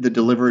particular that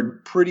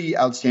delivered pretty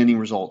outstanding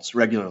results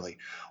regularly.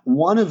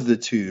 One of the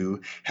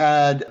 2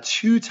 had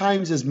 2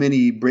 times as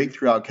many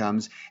breakthrough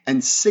outcomes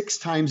and 6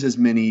 times as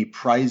many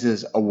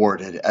prizes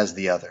awarded as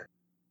the other.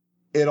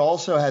 It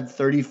also had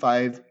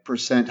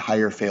 35%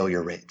 higher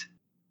failure rate.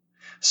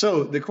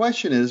 So the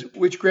question is,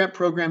 which grant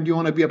program do you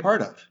want to be a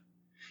part of?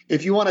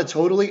 If you want a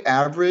totally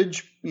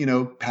average,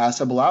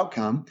 passable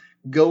outcome,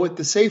 go with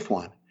the safe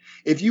one.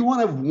 If you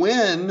want to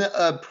win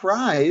a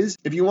prize,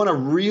 if you want to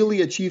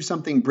really achieve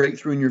something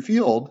breakthrough in your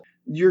field,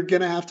 you're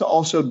going to have to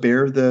also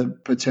bear the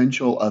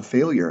potential of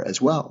failure as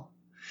well.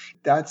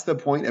 That's the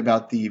point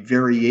about the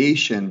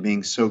variation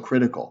being so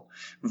critical.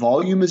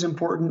 Volume is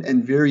important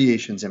and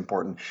variation is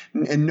important.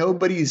 And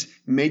nobody's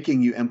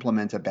making you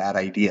implement a bad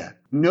idea.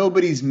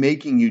 Nobody's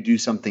making you do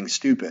something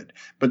stupid.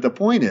 But the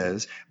point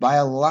is, by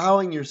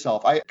allowing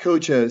yourself, I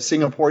coach a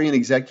Singaporean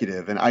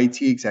executive, an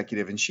IT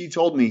executive, and she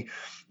told me,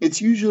 it's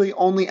usually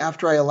only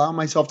after I allow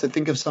myself to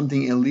think of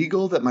something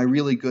illegal that my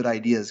really good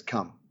ideas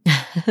come.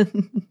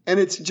 And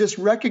it's just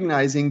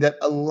recognizing that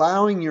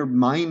allowing your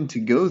mind to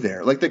go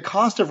there, like the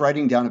cost of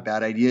writing down a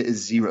bad idea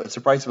is zero. It's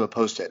the price of a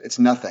Post-it. It's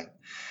nothing.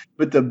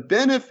 But the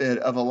benefit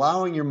of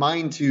allowing your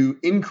mind to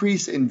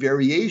increase in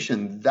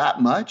variation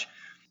that much,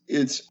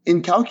 it's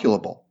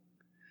incalculable.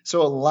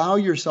 So allow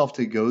yourself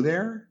to go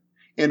there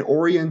and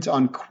orient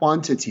on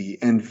quantity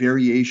and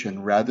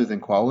variation rather than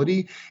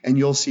quality, and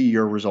you'll see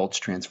your results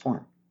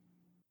transform.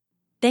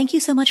 Thank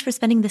you so much for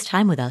spending this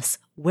time with us.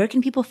 Where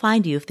can people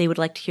find you if they would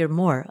like to hear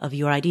more of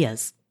your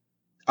ideas?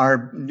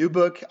 Our new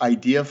book,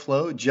 Idea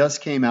Flow,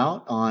 just came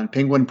out on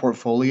Penguin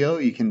Portfolio.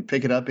 You can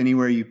pick it up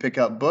anywhere you pick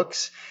up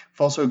books.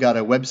 We've also got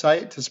a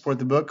website to support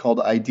the book called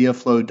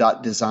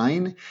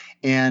ideaflow.design.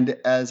 And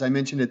as I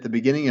mentioned at the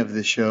beginning of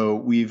the show,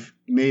 we've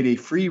made a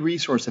free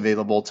resource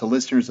available to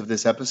listeners of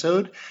this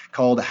episode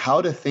called How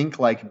to Think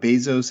Like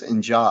Bezos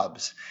and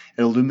Jobs.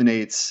 It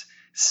illuminates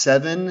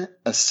 7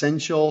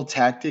 essential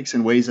tactics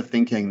and ways of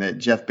thinking that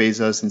Jeff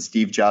Bezos and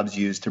Steve Jobs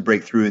used to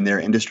break through in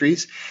their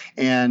industries.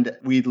 And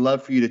we'd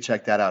love for you to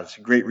check that out. It's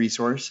a great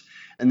resource.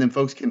 And then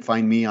folks can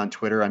find me on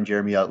Twitter. I'm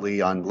Jeremy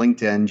Utley, on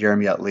LinkedIn,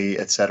 Jeremy Utley,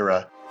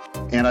 etc.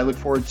 And I look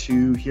forward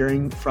to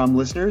hearing from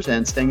listeners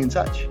and staying in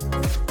touch.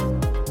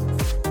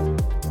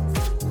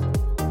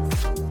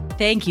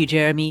 Thank you,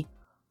 Jeremy.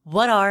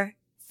 What are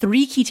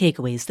 3 key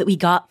takeaways that we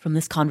got from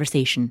this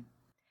conversation?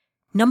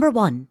 Number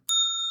 1,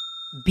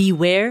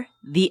 beware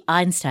the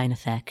Einstein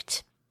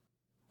effect.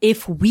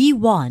 If we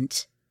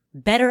want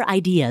better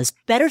ideas,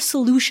 better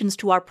solutions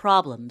to our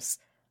problems,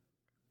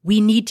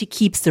 we need to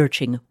keep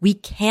searching. We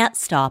can't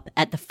stop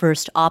at the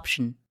first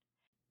option.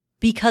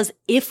 Because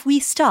if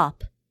we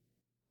stop,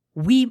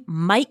 we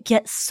might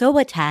get so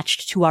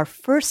attached to our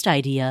first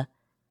idea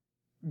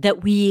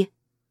that we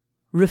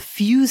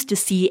refuse to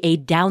see a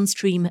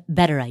downstream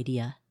better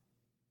idea.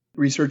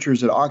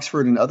 Researchers at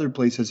Oxford and other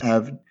places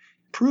have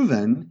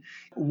proven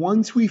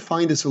once we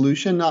find a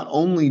solution, not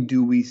only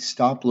do we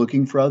stop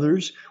looking for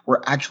others,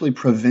 we're actually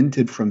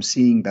prevented from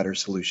seeing better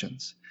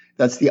solutions.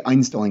 That's the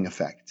Einstein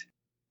effect.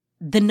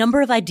 The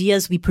number of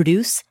ideas we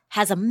produce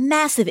has a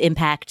massive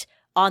impact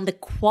on the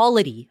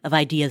quality of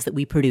ideas that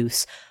we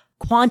produce.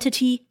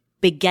 Quantity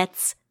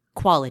begets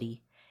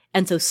quality.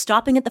 And so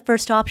stopping at the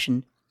first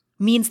option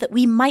means that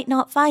we might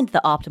not find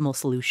the optimal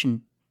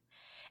solution.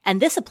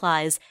 And this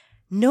applies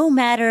no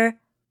matter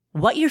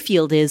what your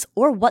field is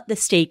or what the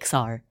stakes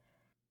are.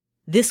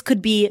 This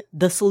could be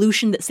the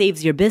solution that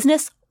saves your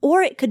business,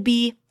 or it could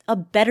be a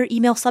better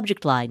email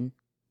subject line.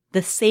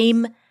 The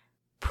same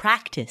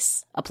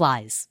practice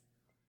applies.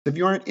 If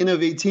you aren't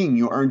innovating,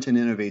 you aren't an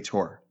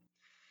innovator.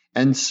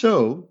 And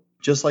so,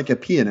 just like a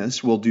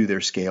pianist will do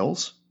their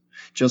scales,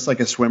 just like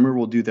a swimmer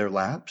will do their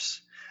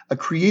laps, a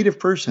creative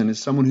person is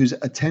someone who's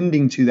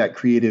attending to that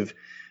creative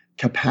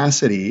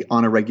capacity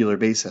on a regular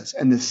basis.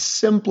 And the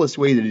simplest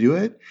way to do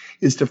it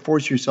is to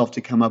force yourself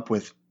to come up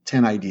with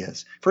 10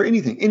 ideas for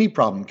anything, any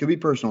problem. Could be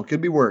personal,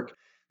 could be work,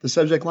 the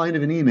subject line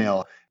of an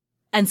email.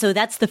 And so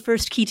that's the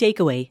first key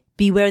takeaway.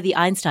 Beware the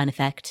Einstein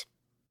effect.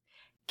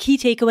 Key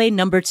takeaway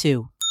number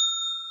 2.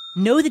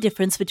 Know the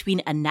difference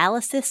between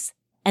analysis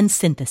and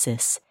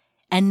synthesis,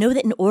 and know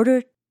that in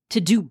order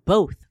to do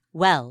both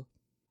well,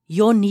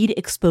 you'll need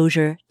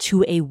exposure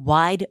to a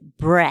wide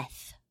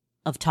breadth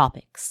of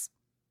topics.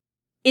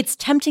 It's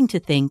tempting to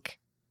think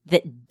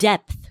that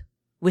depth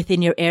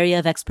within your area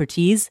of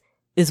expertise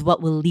is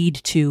what will lead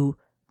to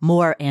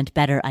more and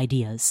better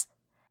ideas.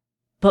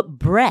 But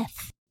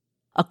breadth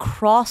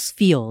across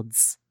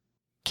fields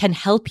can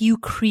help you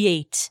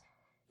create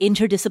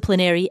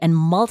interdisciplinary and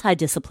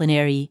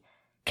multidisciplinary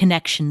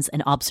connections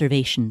and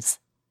observations.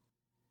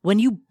 When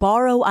you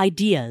borrow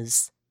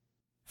ideas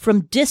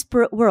from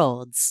disparate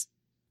worlds,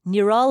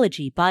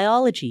 neurology,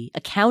 biology,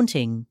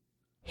 accounting,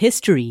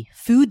 history,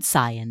 food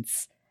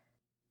science,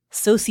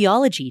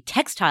 sociology,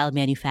 textile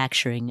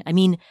manufacturing,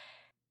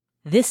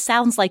 this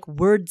sounds like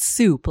word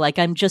soup, like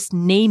I'm just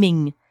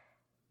naming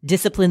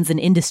disciplines and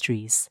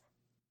industries.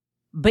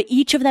 But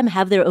each of them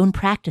have their own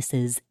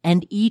practices,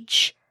 and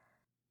each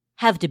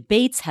have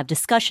debates, have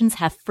discussions,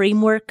 have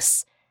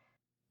frameworks,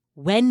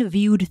 when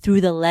viewed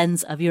through the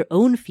lens of your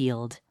own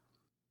field,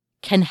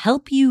 can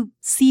help you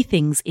see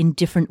things in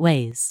different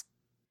ways.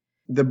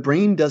 The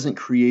brain doesn't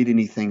create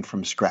anything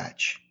from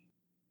scratch.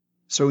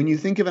 So when you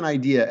think of an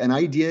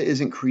idea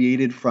isn't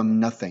created from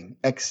nothing,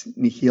 ex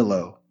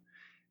nihilo.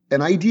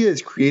 An idea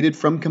is created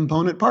from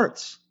component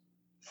parts,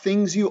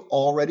 things you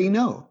already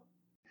know.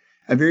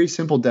 A very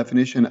simple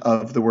definition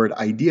of the word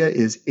idea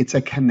is it's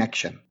a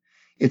connection.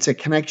 It's a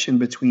connection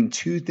between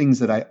two things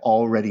that I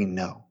already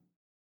know.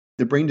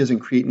 The brain doesn't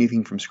create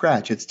anything from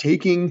scratch. It's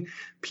taking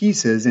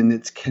pieces and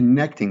it's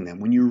connecting them.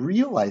 When you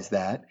realize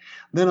that,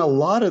 then a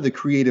lot of the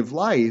creative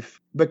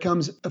life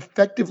becomes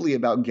effectively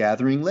about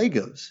gathering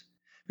Legos.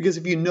 Because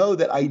if you know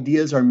that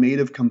ideas are made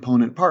of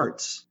component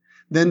parts,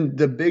 then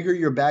the bigger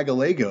your bag of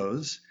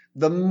Legos,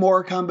 the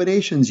more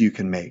combinations you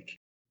can make.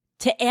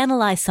 To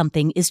analyze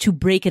something is to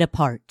break it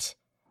apart,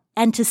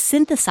 and to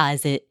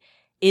synthesize it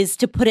is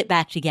to put it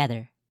back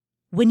together.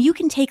 When you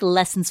can take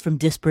lessons from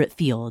disparate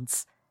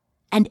fields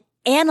and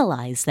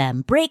analyze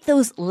them, break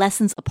those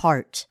lessons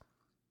apart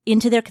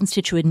into their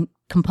constituent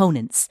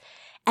components,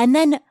 and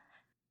then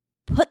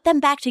put them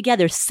back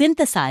together,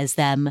 synthesize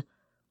them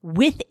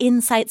with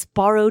insights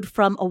borrowed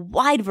from a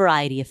wide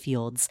variety of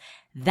fields,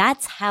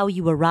 that's how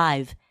you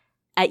arrive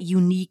at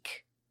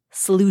unique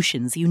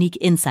solutions, unique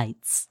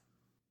insights.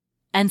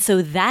 And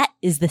so that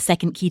is the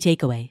second key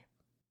takeaway.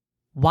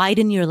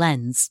 Widen your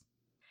lens.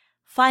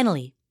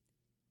 Finally,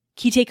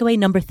 key takeaway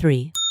number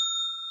 3.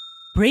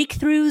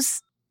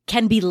 Breakthroughs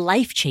can be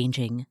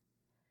life-changing,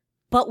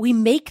 but we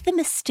make the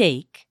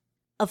mistake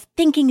of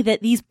thinking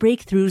that these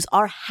breakthroughs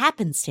are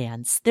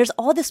happenstance. There's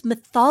all this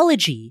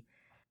mythology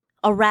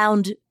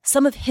around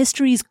some of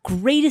history's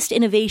greatest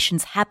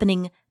innovations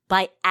happening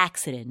by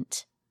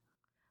accident.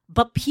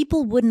 But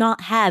people would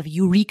not have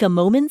eureka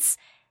moments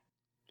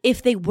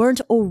if they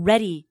weren't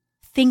already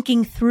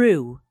thinking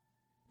through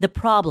the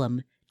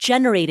problem,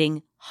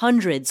 generating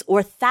hundreds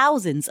or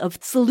thousands of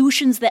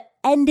solutions that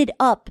ended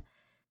up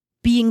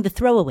being the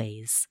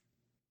throwaways.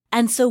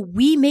 And so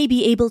we may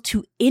be able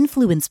to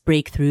influence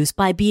breakthroughs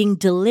by being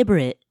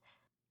deliberate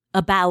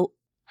about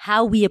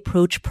how we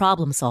approach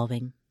problem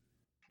solving.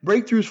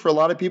 Breakthroughs for a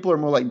lot of people are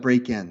more like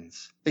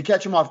break-ins. They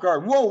catch them off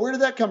guard. Whoa, where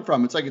did that come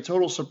from? It's like a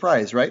total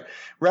surprise, right?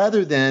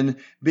 Rather than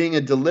being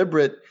a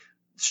deliberate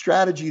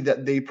strategy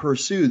that they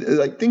pursue.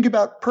 Like, think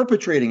about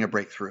perpetrating a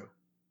breakthrough.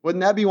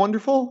 Wouldn't that be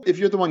wonderful if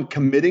you're the one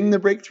committing the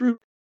breakthrough?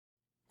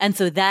 And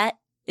so that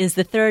is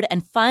the third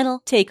and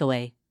final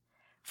takeaway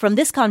from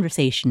this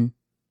conversation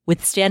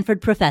with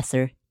Stanford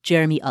professor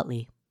Jeremy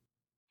Utley.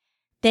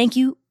 Thank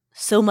you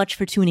so much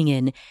for tuning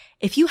in.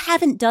 If you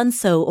haven't done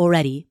so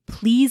already,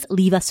 please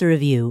leave us a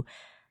review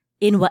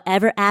in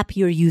whatever app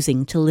you're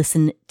using to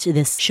listen to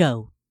this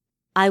show.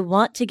 I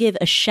want to give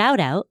a shout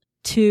out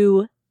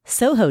to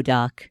Soho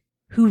Doc,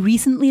 who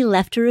recently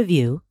left a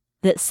review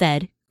that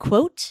said,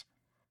 quote,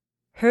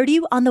 "Heard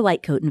you on The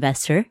White Coat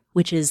Investor,"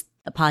 which is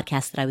a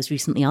podcast that I was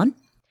recently on,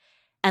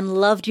 "and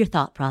loved your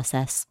thought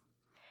process.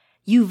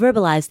 You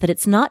verbalized that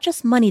it's not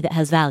just money that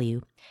has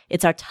value.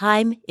 It's our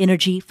time,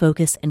 energy,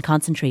 focus, and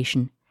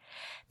concentration.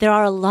 There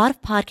are a lot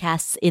of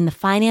podcasts in the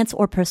finance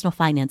or personal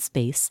finance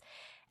space,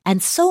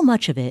 and so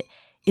much of it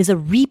is a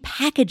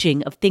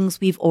repackaging of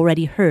things we've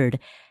already heard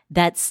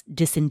that's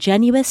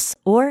disingenuous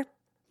or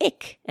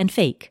ick and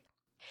fake.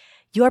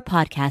 Your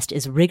podcast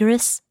is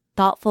rigorous,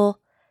 thoughtful,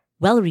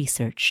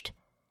 well-researched.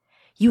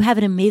 You have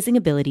an amazing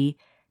ability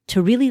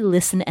to really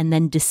listen and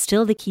then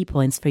distill the key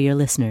points for your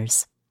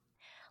listeners.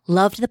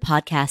 Loved the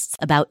podcasts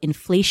about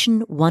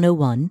Inflation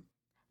 101.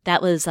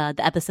 That was the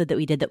episode that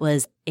we did that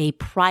was a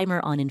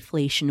primer on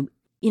inflation.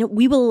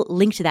 We will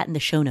link to that in the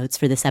show notes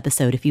for this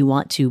episode if you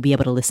want to be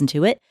able to listen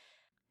to it.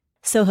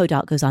 Soho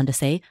Doc goes on to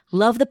say,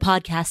 love the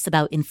podcasts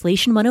about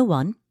Inflation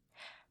 101,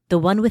 the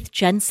one with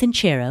Jen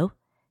Sincero,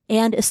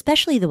 and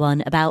especially the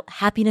one about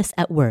happiness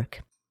at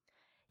work.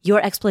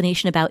 Your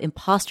explanation about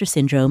imposter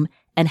syndrome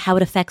and how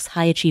it affects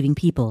high-achieving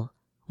people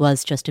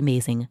was just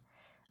amazing.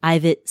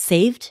 I've it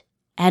saved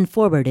and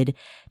forwarded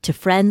to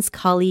friends,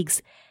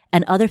 colleagues,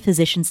 and other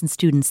physicians and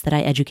students that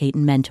I educate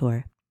and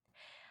mentor.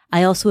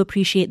 I also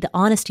appreciate the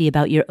honesty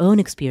about your own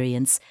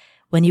experience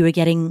when you were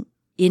getting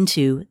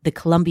into the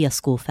Columbia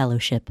School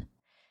Fellowship.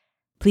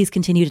 Please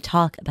continue to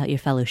talk about your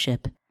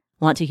fellowship.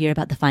 Want to hear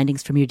about the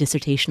findings from your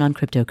dissertation on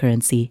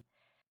cryptocurrency.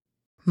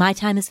 My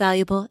time is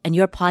valuable, and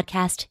your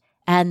podcast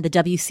and the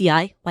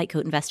WCI, White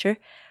Coat Investor,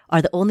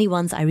 are the only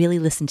ones I really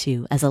listen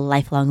to as a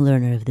lifelong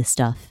learner of this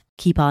stuff.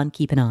 Keep on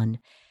keeping on.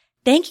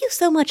 Thank you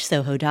so much,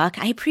 Soho Doc.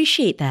 I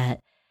appreciate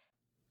that.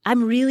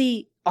 I'm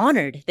really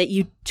honored that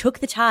you took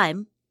the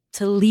time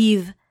to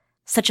leave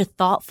such a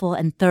thoughtful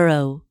and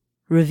thorough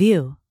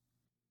review.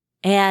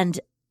 And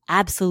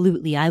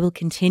absolutely, I will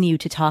continue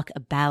to talk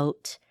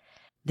about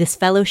this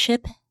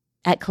fellowship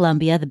at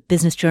Columbia, the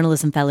Business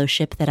Journalism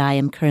Fellowship that I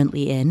am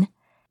currently in.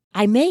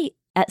 I may,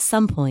 at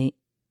some point,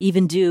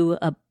 even do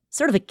a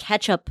sort of a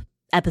catch-up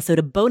episode,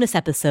 a bonus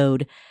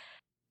episode,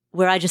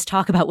 where I just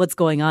talk about what's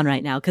going on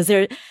right now. Because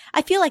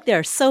I feel like there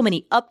are so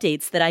many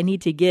updates that I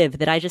need to give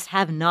that I just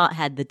have not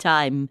had the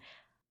time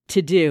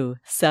to do.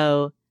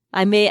 So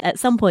I may, at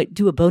some point,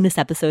 do a bonus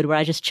episode where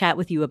I just chat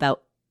with you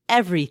about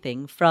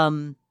everything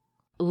from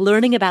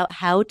learning about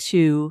how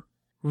to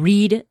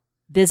read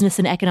business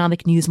and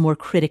economic news more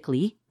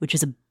critically, which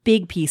is a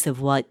big piece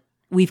of what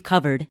we've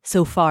covered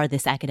so far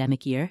this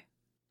academic year.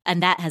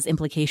 And that has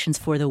implications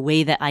for the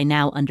way that I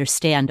now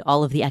understand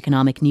all of the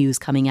economic news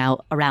coming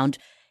out around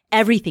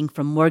everything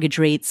from mortgage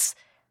rates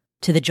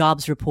to the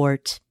jobs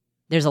report.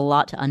 There's a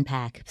lot to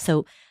unpack.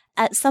 So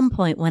at some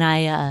point when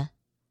I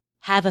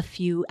have a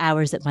few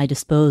hours at my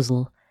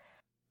disposal,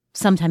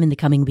 sometime in the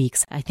coming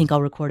weeks, I think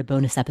I'll record a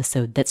bonus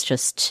episode that's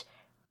just,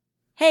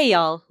 hey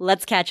y'all,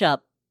 let's catch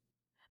up.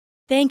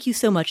 Thank you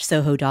so much,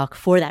 Soho Doc,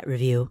 for that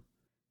review.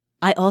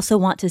 I also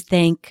want to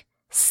thank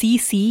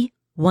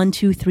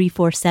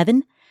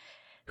CC12347,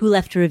 who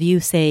left a review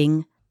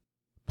saying,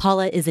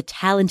 Paula is a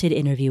talented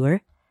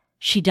interviewer.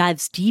 She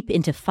dives deep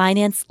into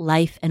finance,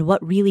 life, and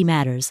what really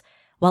matters,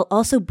 while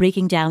also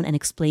breaking down and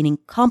explaining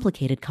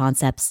complicated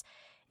concepts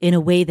in a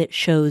way that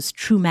shows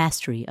true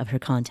mastery of her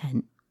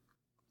content.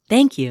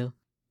 Thank you.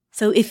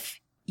 So if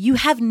you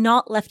have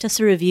not left us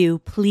a review,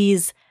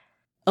 please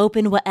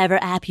open whatever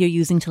app you're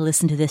using to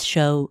listen to this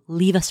show.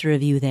 Leave us a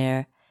review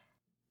there.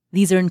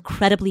 These are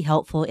incredibly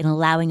helpful in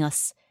allowing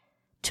us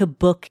to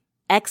book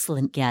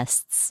excellent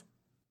guests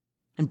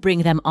and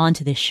bring them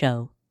onto this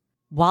show.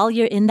 While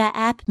you're in that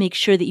app, make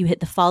sure that you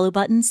hit the follow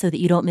button so that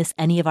you don't miss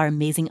any of our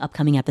amazing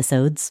upcoming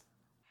episodes.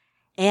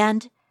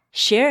 And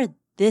share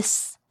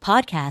this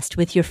podcast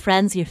with your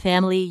friends, your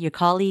family, your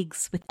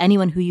colleagues, with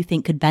anyone who you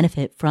think could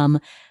benefit from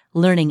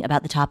learning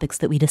about the topics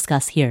that we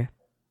discuss here.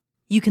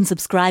 You can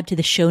subscribe to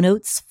the show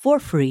notes for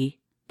free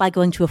by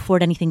going to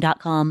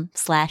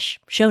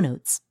affordanything.com/show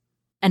notes.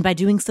 And by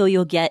doing so,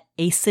 you'll get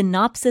a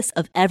synopsis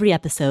of every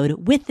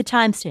episode with the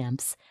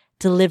timestamps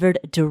delivered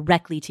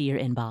directly to your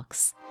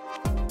inbox.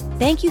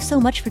 Thank you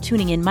so much for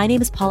tuning in. My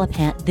name is Paula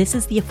Pant. This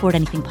is the Afford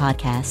Anything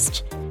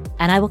podcast.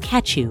 and I will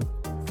catch you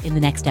in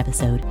the next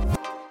episode.